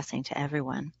wonderful blessing to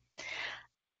everyone.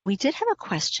 We did have a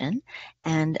question,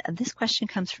 and this question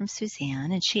comes from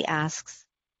Suzanne, and she asks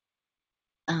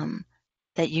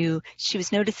she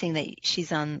was noticing that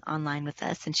she's online with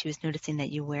us, and she was noticing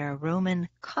that you wear a Roman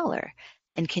collar.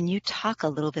 And can you talk a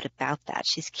little bit about that?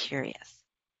 She's curious.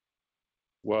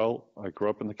 Well, I grew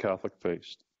up in the Catholic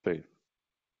faith.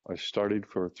 I studied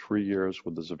for 3 years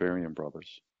with the Zavarian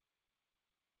brothers.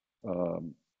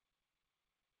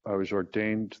 I was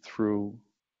ordained through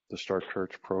the Start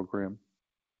Church program,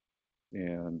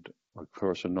 and of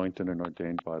course anointed and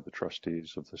ordained by the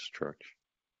trustees of this church,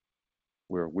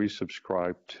 where we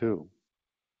subscribe to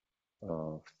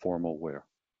formal wear.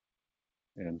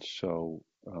 And so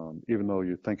even though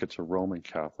you think it's a Roman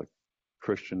Catholic,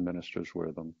 Christian ministers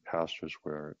wear them, pastors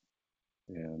wear it,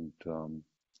 and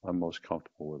I'm most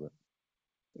comfortable with it.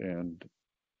 And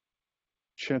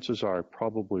chances are I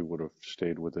probably would have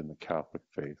stayed within the Catholic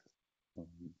faith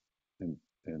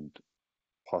and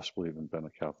possibly even been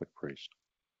a Catholic priest.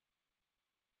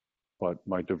 But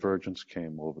my divergence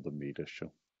came over the meat issue.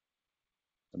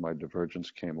 And my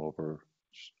divergence came over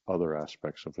other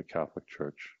aspects of the Catholic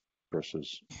Church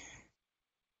versus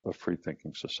a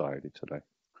free-thinking society today.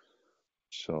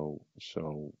 So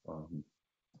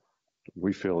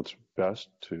we feel it's best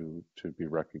to be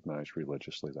recognized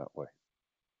religiously that way.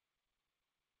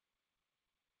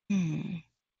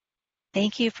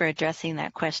 Thank you for addressing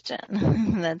that question.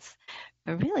 That's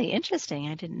really interesting.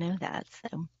 I didn't know that.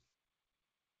 So,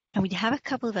 and we have a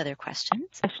couple of other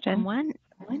questions. One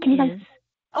is.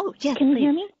 Oh, yes. Can you please.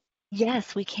 hear me?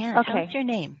 Yes, we can. Okay. What's your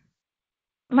name?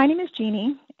 My name is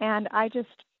Jeannie, and if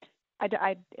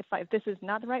this is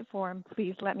not the right form,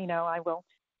 please let me know. I will.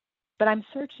 But I'm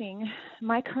searching.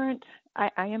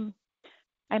 I'm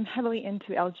heavily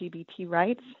into LGBT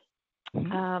rights.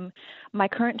 Mm-hmm. My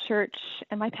current church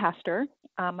and my pastor,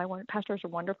 my pastor is a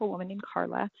wonderful woman named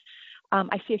Carla.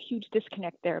 I see a huge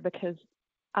disconnect there because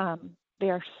they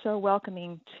are so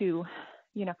welcoming to,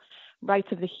 rights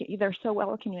of they're so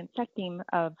welcoming and accepting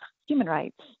of human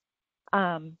rights.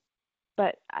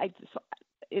 But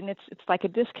it's like a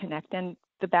disconnect, and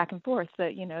the back and forth.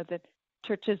 The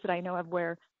churches that I know of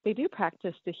where they do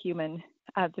practice the humanity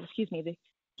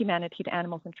to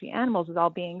animals and treat animals as all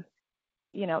beings.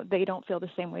 They don't feel the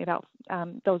same way about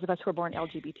those of us who are born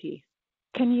LGBT.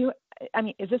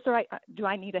 Is this the right, do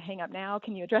I need to hang up now?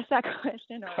 Can you address that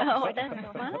question? Oh, that's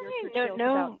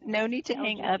fine. No need to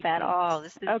hang up at all.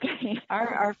 This is okay.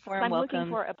 Our forum I'm welcomes looking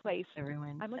for a place.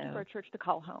 Everyone. I'm looking for a church to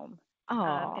call home.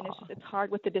 And it's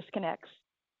hard with the disconnects.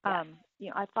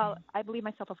 Yes. I believe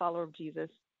myself a follower of Jesus.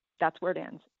 That's where it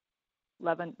ends.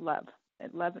 Love and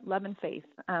faith.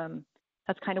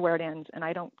 That's kind of where it ends. And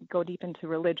I don't go deep into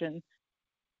religion.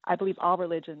 I believe all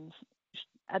religions,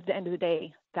 at the end of the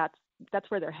day, that's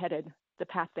where they're headed. The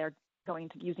path they're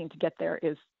using to get there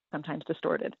is sometimes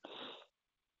distorted.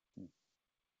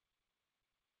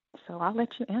 So I'll let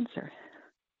you answer.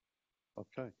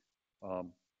 Okay.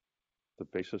 The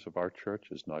basis of our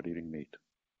church is not eating meat.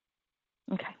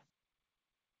 Okay.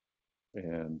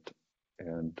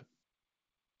 And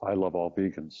I love all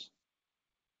vegans.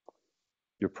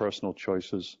 Your personal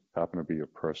choices happen to be your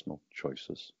personal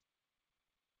choices.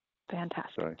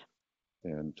 Fantastic. Okay?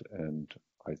 And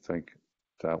I think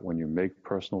that when you make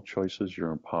personal choices,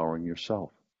 you're empowering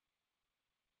yourself.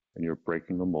 And you're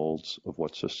breaking the molds of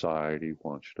what society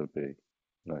wants you to be.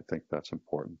 And I think that's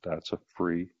important. That's a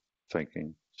free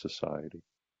thinking society.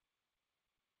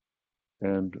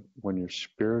 And when you're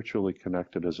spiritually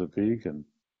connected as a vegan,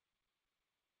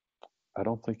 I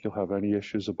don't think you'll have any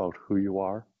issues about who you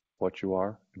are, what you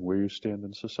are, and where you stand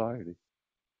in society.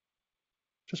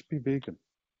 Just be vegan.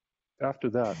 After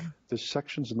that, there's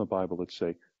sections in the Bible that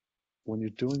say, when you're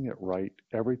doing it right,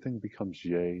 everything becomes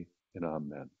yea and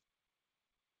amen.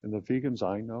 And the vegans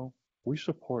I know, we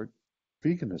support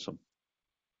veganism.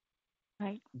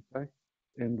 Right. Okay?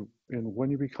 And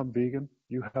when you become vegan,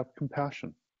 you have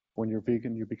compassion. When you're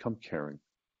vegan, you become caring.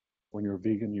 When you're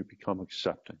vegan, you become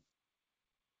accepting.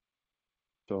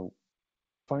 So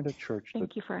find a church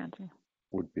Thank you for answering.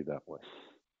 would be that way.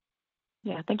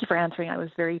 Yeah, thank you for answering. I was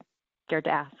very scared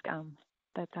to ask.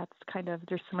 That's kind of,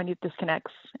 there's so many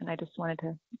disconnects, and I just wanted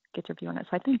to get your view on it.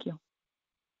 So I thank you.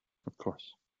 Of course.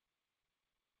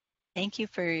 Thank you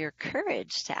for your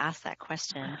courage to ask that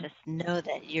question. Just know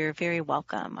that you're very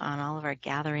welcome on all of our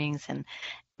gatherings, and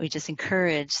we just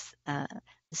encourage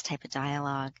this type of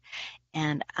dialogue.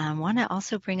 And I want to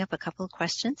also bring up a couple of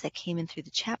questions that came in through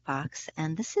the chat box.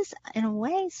 And this is, in a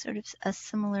way, sort of a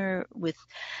similar with,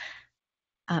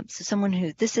 so someone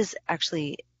who, this is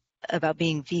actually about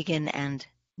being vegan and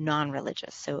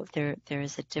non-religious. So there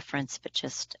is a difference, but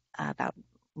just about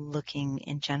looking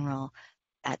in general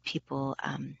at people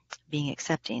being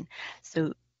accepting.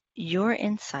 So your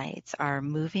insights are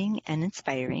moving and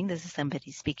inspiring. This is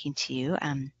somebody speaking to you,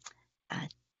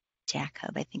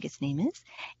 Jacob, I think his name is.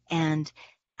 And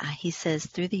he says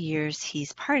through the years,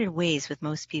 he's parted ways with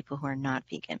most people who are not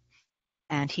vegan.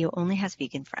 And he only has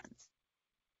vegan friends.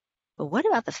 But what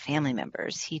about the family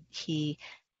members? He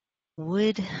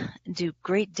would do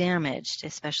great damage,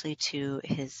 especially to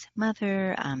his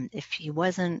mother. If he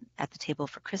wasn't at the table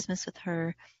for Christmas with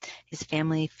her, his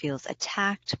family feels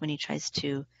attacked when he tries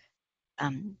to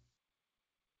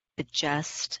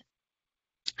suggest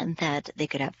that they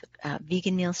could have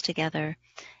vegan meals together.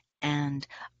 And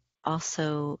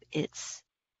also, the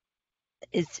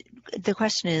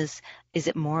question is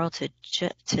it moral to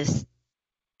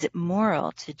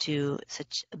do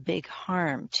such big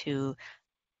harm to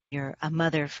a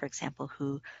mother, for example,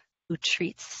 who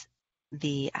treats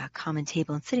the common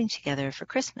table and sitting together for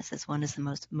Christmas as one of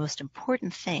the most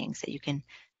important things that you can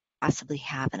possibly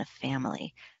have in a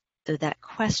family? So that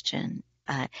question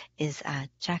is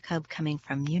Jacob coming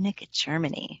from Munich,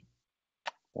 Germany.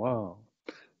 Wow.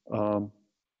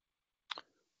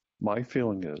 My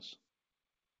feeling is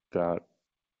that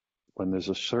when there's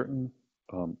a certain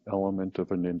element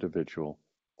of an individual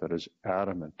that is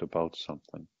adamant about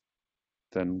something,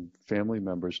 then family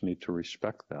members need to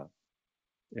respect that.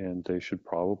 And they should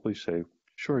probably say,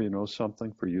 sure, you know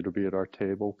something, for you to be at our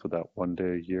table for that one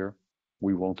day a year,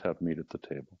 we won't have meat at the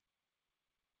table.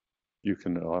 You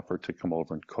can offer to come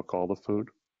over and cook all the food.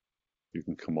 You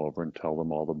can come over and tell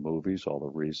them all the movies, all the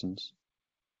reasons.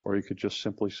 Or you could just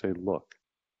simply say, look,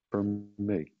 for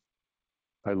me,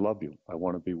 I love you. I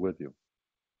want to be with you.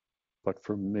 But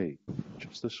for me,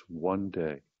 just this one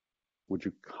day, would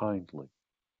you kindly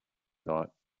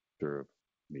not serve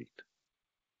meat?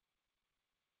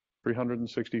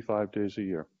 365 days a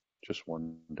year, just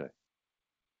one day.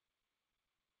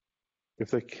 If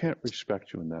they can't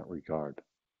respect you in that regard,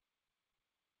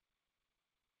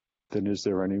 then is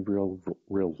there any real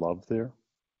love there?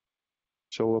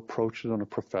 So approach it in a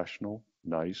professional,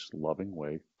 nice, loving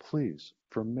way. Please,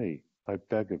 for me, I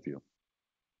beg of you.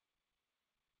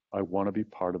 I want to be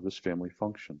part of this family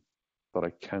function, but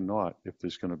I cannot if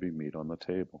there's going to be meat on the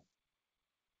table.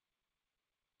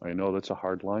 I know that's a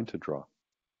hard line to draw,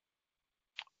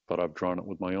 but I've drawn it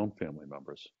with my own family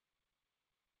members.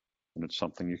 And it's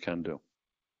something you can do.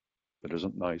 It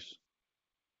isn't nice.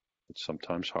 It's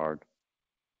sometimes hard.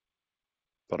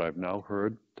 But I've now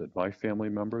heard that my family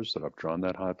members that I've drawn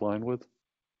that hard line with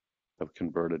have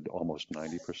converted almost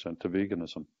 90% to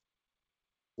veganism.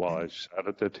 While I sat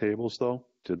at their tables, though,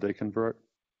 did they convert?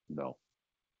 No.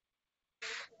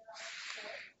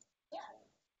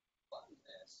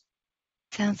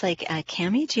 Sounds like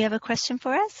Cammie, do you have a question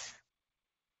for us?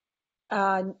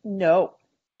 No.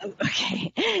 Oh,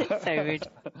 okay. Sorry, we're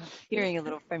hearing a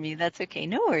little from you. That's okay.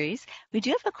 No worries. We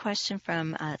do have a question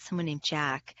from someone named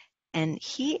Jack, and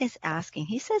he is asking,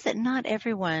 he says that not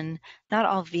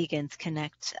all vegans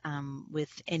connect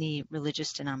with any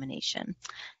religious denomination.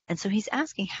 And so he's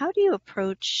asking, how do you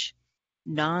approach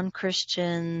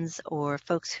non-Christians or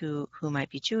folks who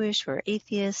might be Jewish or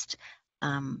atheist?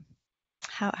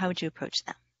 How would you approach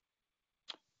them?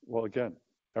 Well, again,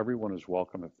 everyone is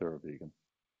welcome if they're a vegan.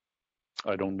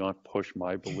 I do not push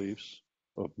my beliefs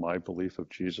of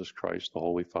Jesus Christ, the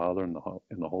Holy Father, and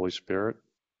the Holy Spirit.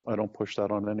 I don't push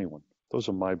that on anyone. Those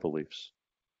are my beliefs.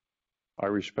 I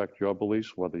respect your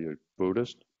beliefs, whether you're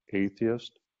Buddhist,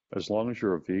 atheist. As long as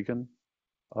you're a vegan,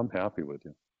 I'm happy with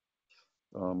you.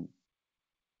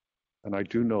 And I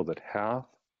do know that half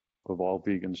of all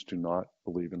vegans do not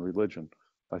believe in religion.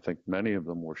 I think many of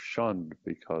them were shunned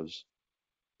because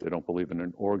they don't believe in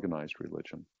an organized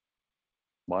religion.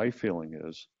 My feeling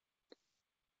is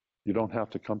you don't have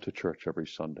to come to church every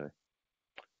Sunday.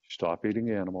 Stop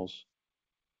eating animals.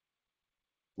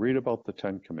 Read about the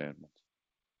 10 Commandments.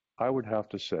 I would have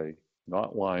to say,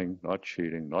 not lying, not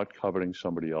cheating, not coveting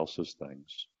somebody else's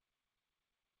things,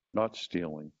 not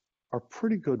stealing, are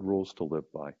pretty good rules to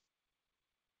live by.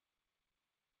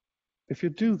 If you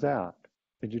do that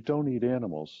and you don't eat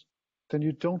animals, then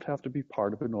you don't have to be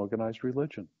part of an organized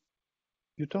religion.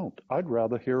 You don't. I'd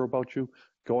rather hear about you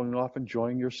going off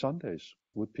enjoying your Sundays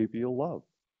with people you love.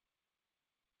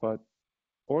 But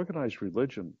organized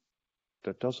religion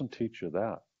that doesn't teach you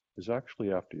that is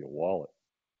actually after your wallet,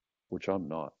 which I'm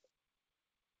not.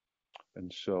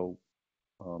 And so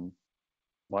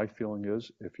my feeling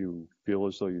is if you feel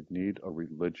as though you need a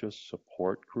religious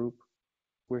support group,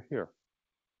 we're here.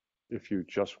 If you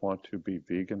just want to be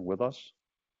vegan with us,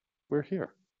 we're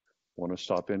here. Want to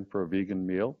stop in for a vegan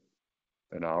meal,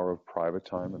 an hour of private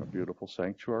time in a beautiful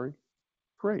sanctuary?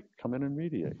 Great, come in and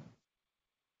mediate.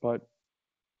 But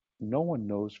no one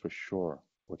knows for sure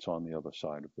what's on the other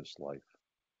side of this life.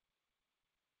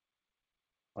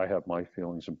 I have my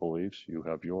feelings and beliefs, you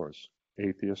have yours,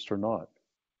 atheist or not.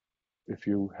 If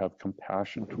you have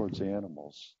compassion towards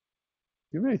animals,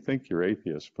 you may think you're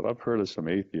atheist, but I've heard of some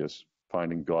atheists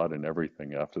finding God in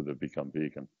everything after they become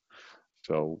vegan.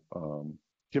 So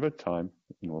give it time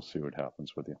and we'll see what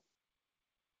happens with you.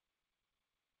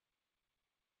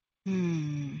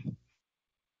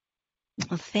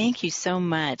 Well, thank you so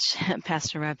much,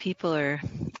 Pastor Rob. People are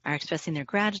expressing their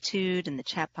gratitude in the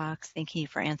chat box. Thank you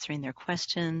for answering their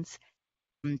questions.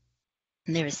 And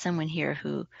there is someone here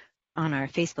who, on our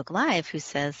Facebook Live, who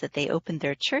says that they opened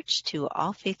their church to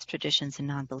all faith traditions and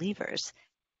non-believers,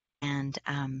 and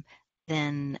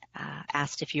then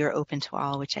asked if you're open to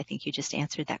all, which I think you just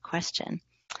answered that question.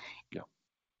 Yeah.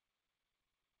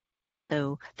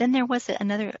 So then there was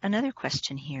another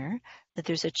question here, that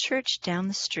there's a church down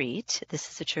the street. This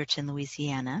is a church in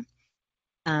Louisiana,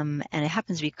 and it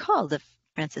happens to be called the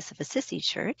Francis of Assisi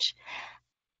Church.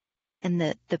 And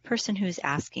the person who's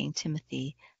asking,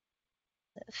 Timothy,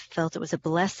 felt it was a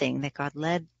blessing that God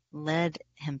led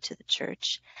him to the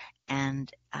church,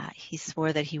 and he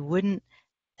swore that he wouldn't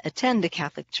attend a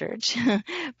Catholic church,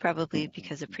 probably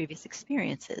because of previous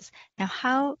experiences. Now,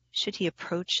 how should he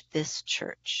approach this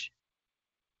church?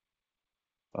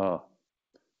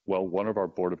 Well, one of our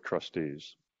board of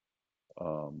trustees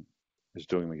is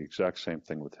doing the exact same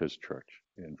thing with his church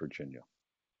in Virginia.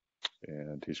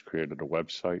 And he's created a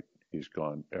website. He's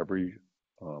gone every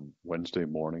Wednesday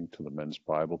morning to the men's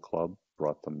Bible club,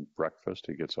 brought them breakfast.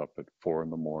 He gets up at 4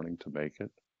 a.m. to make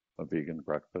it a vegan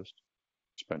breakfast.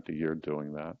 Spent a year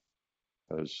doing that.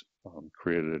 Has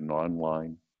created an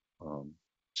online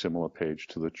similar page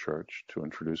to the church to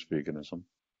introduce veganism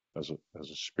as a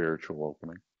spiritual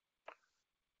opening.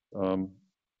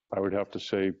 I would have to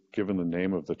say, given the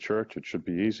name of the church, it should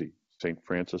be easy. St.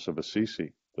 Francis of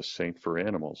Assisi, the saint for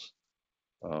animals,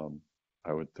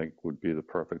 I would think would be the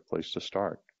perfect place to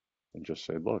start. And just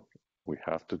say, look, we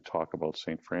have to talk about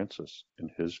St. Francis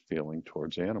and his feeling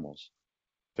towards animals.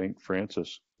 St.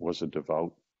 Francis was a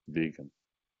devout vegan.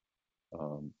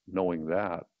 Knowing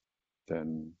that,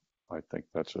 then I think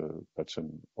that's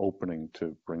an opening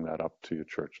to bring that up to your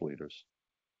church leaders.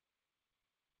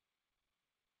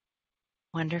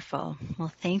 Wonderful.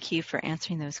 Well, thank you for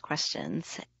answering those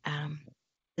questions.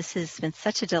 This has been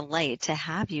such a delight to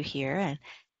have you here.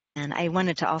 And I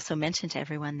wanted to also mention to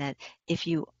everyone that if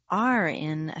you are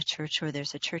in a church or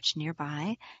there's a church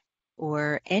nearby,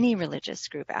 or any religious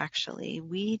group, actually,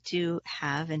 we do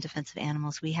have, in Defense of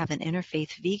Animals, we have an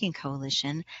interfaith vegan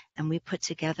coalition, and we put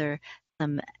together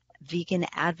some vegan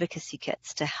advocacy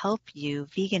kits to help you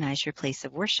veganize your place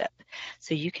of worship.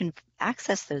 So you can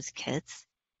access those kits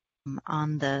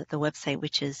on the website,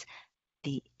 which is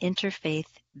the Interfaith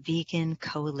Vegan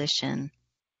Coalition.org.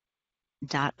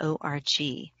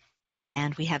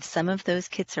 And we have some of those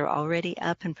kits are already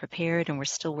up and prepared, and we're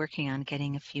still working on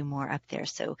getting a few more up there.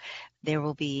 So there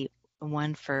will be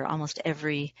one for almost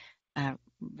every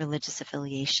religious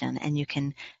affiliation, and you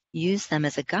can use them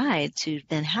as a guide to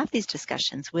then have these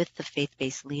discussions with the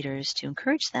faith-based leaders to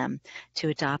encourage them to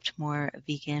adopt more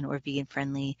vegan or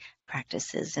vegan-friendly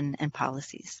practices and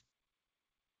policies.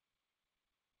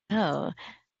 Oh,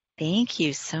 thank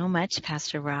you so much,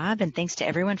 Pastor Rob, and thanks to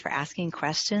everyone for asking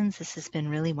questions. This has been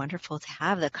really wonderful to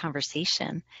have the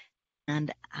conversation.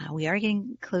 And we are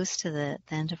getting close to the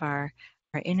end of our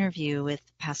interview with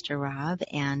Pastor Rob.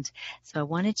 And so I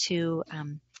wanted to,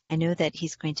 I know that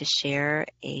he's going to share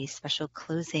a special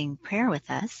closing prayer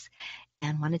with us,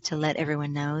 and wanted to let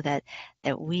everyone know that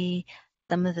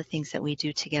some of the things that we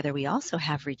do together, we also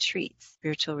have retreats,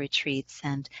 spiritual retreats,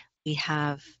 and we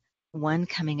have one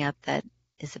coming up that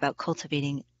is about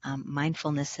cultivating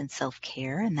mindfulness and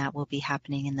self-care, and that will be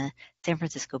happening in the San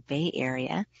Francisco Bay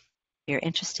Area. If you're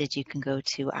interested, you can go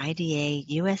to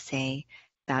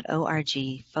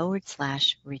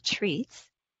idausa.org/retreats.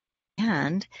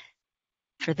 And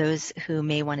for those who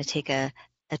may want to take a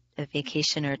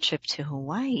vacation or a trip to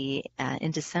Hawaii,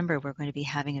 in December, we're going to be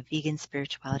having a vegan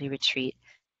spirituality retreat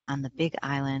on the Big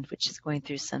Island, which is going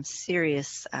through some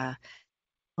serious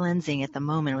cleansing at the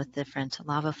moment with different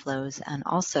lava flows, and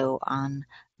also on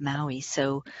Maui.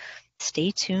 So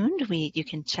stay tuned. You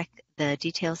can check the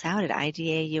details out at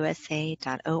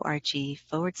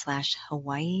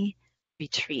idausa.org/Hawaii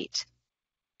retreat.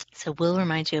 So we'll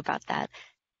remind you about that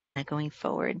going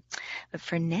forward. But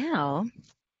for now,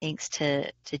 thanks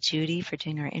to Judy for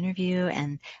doing our interview,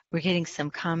 and we're getting some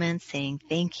comments saying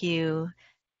thank you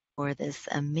for this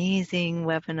amazing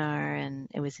webinar, and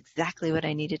it was exactly what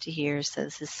I needed to hear. So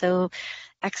this is so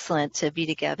excellent to be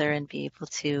together and be able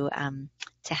to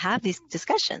have these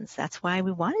discussions. That's why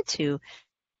we wanted to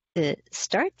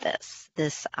start this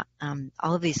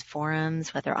all of these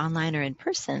forums, whether online or in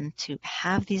person, to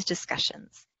have these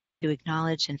discussions, to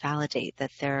acknowledge and validate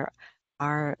that there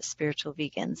are spiritual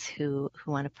vegans who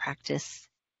want to practice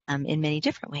in many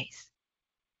different ways.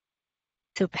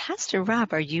 So, Pastor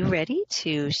Rob, are you ready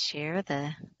to share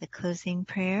the closing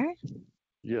prayer?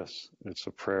 Yes, it's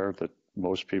a prayer that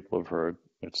most people have heard.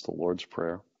 It's the Lord's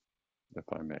Prayer, if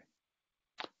I may.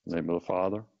 In the name of the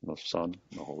Father, and the Son,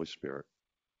 and the Holy Spirit.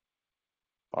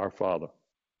 Our Father,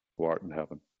 who art in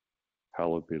heaven,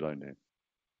 hallowed be thy name.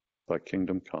 Thy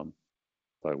kingdom come,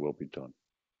 thy will be done,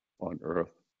 on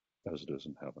earth as it is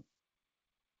in heaven.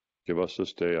 Give us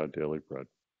this day our daily bread,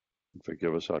 and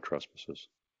forgive us our trespasses,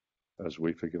 as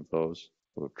we forgive those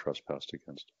who have trespassed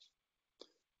against us.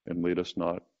 And lead us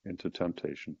not into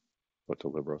temptation, but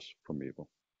deliver us from evil.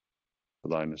 For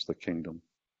thine is the kingdom,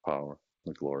 power,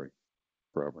 and the glory,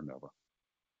 forever and ever.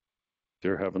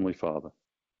 Dear Heavenly Father,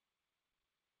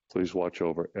 please watch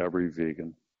over every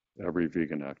vegan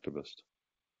activist.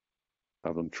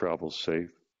 Have them travel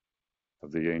safe.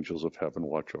 Have the angels of heaven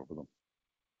watch over them.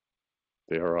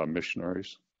 They are our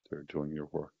missionaries. They're doing your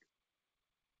work.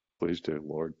 Please, dear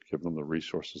Lord, give them the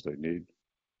resources they need.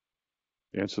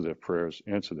 Answer their prayers,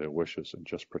 answer their wishes, and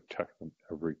just protect them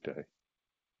every day.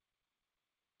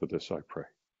 For this I pray.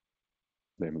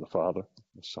 In the name of the Father,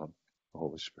 the Son, the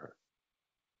Holy Spirit.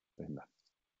 Amen.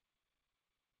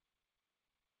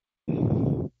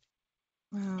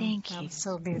 Wow, Thank that you. was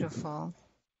so beautiful.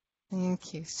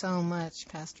 Thank you so much,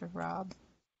 Pastor Rob.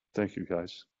 Thank you,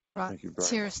 guys. Thank you very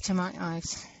Tears much. to my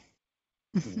eyes.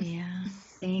 Yeah.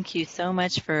 Thank you so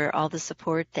much for all the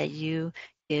support that you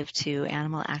give to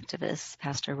animal activists,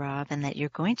 Pastor Rob, and that you're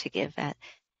going to give at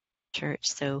church.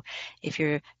 So if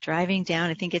you're driving down,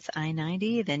 I think it's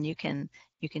I-90, then you can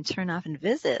turn off and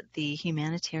visit the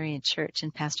Humanitarian Church,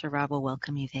 and Pastor Rob will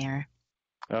welcome you there.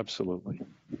 Absolutely.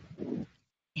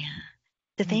 Yeah.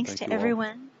 So thanks to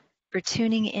everyone for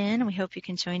tuning in. We hope you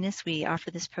can join us. We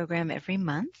offer this program every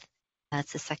month.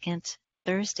 It's the second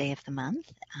Thursday of the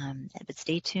month. But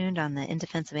stay tuned on the In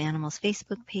Defense of Animals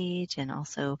Facebook page, and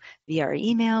also via our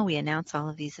email. We announce all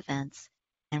of these events,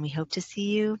 and we hope to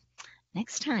see you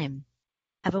next time.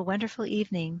 Have a wonderful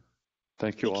evening.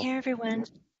 Thank you all. Take care, everyone.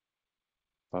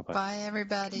 Bye-bye. Bye,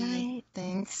 everybody. Good night.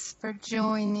 Thanks for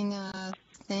joining us.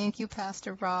 Thank you,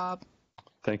 Pastor Rob.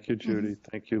 Thank you, Judy.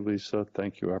 Thank you, Lisa.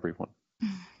 Thank you, everyone.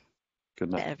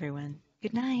 Good night. To everyone.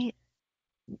 Good night.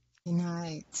 Good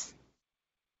night.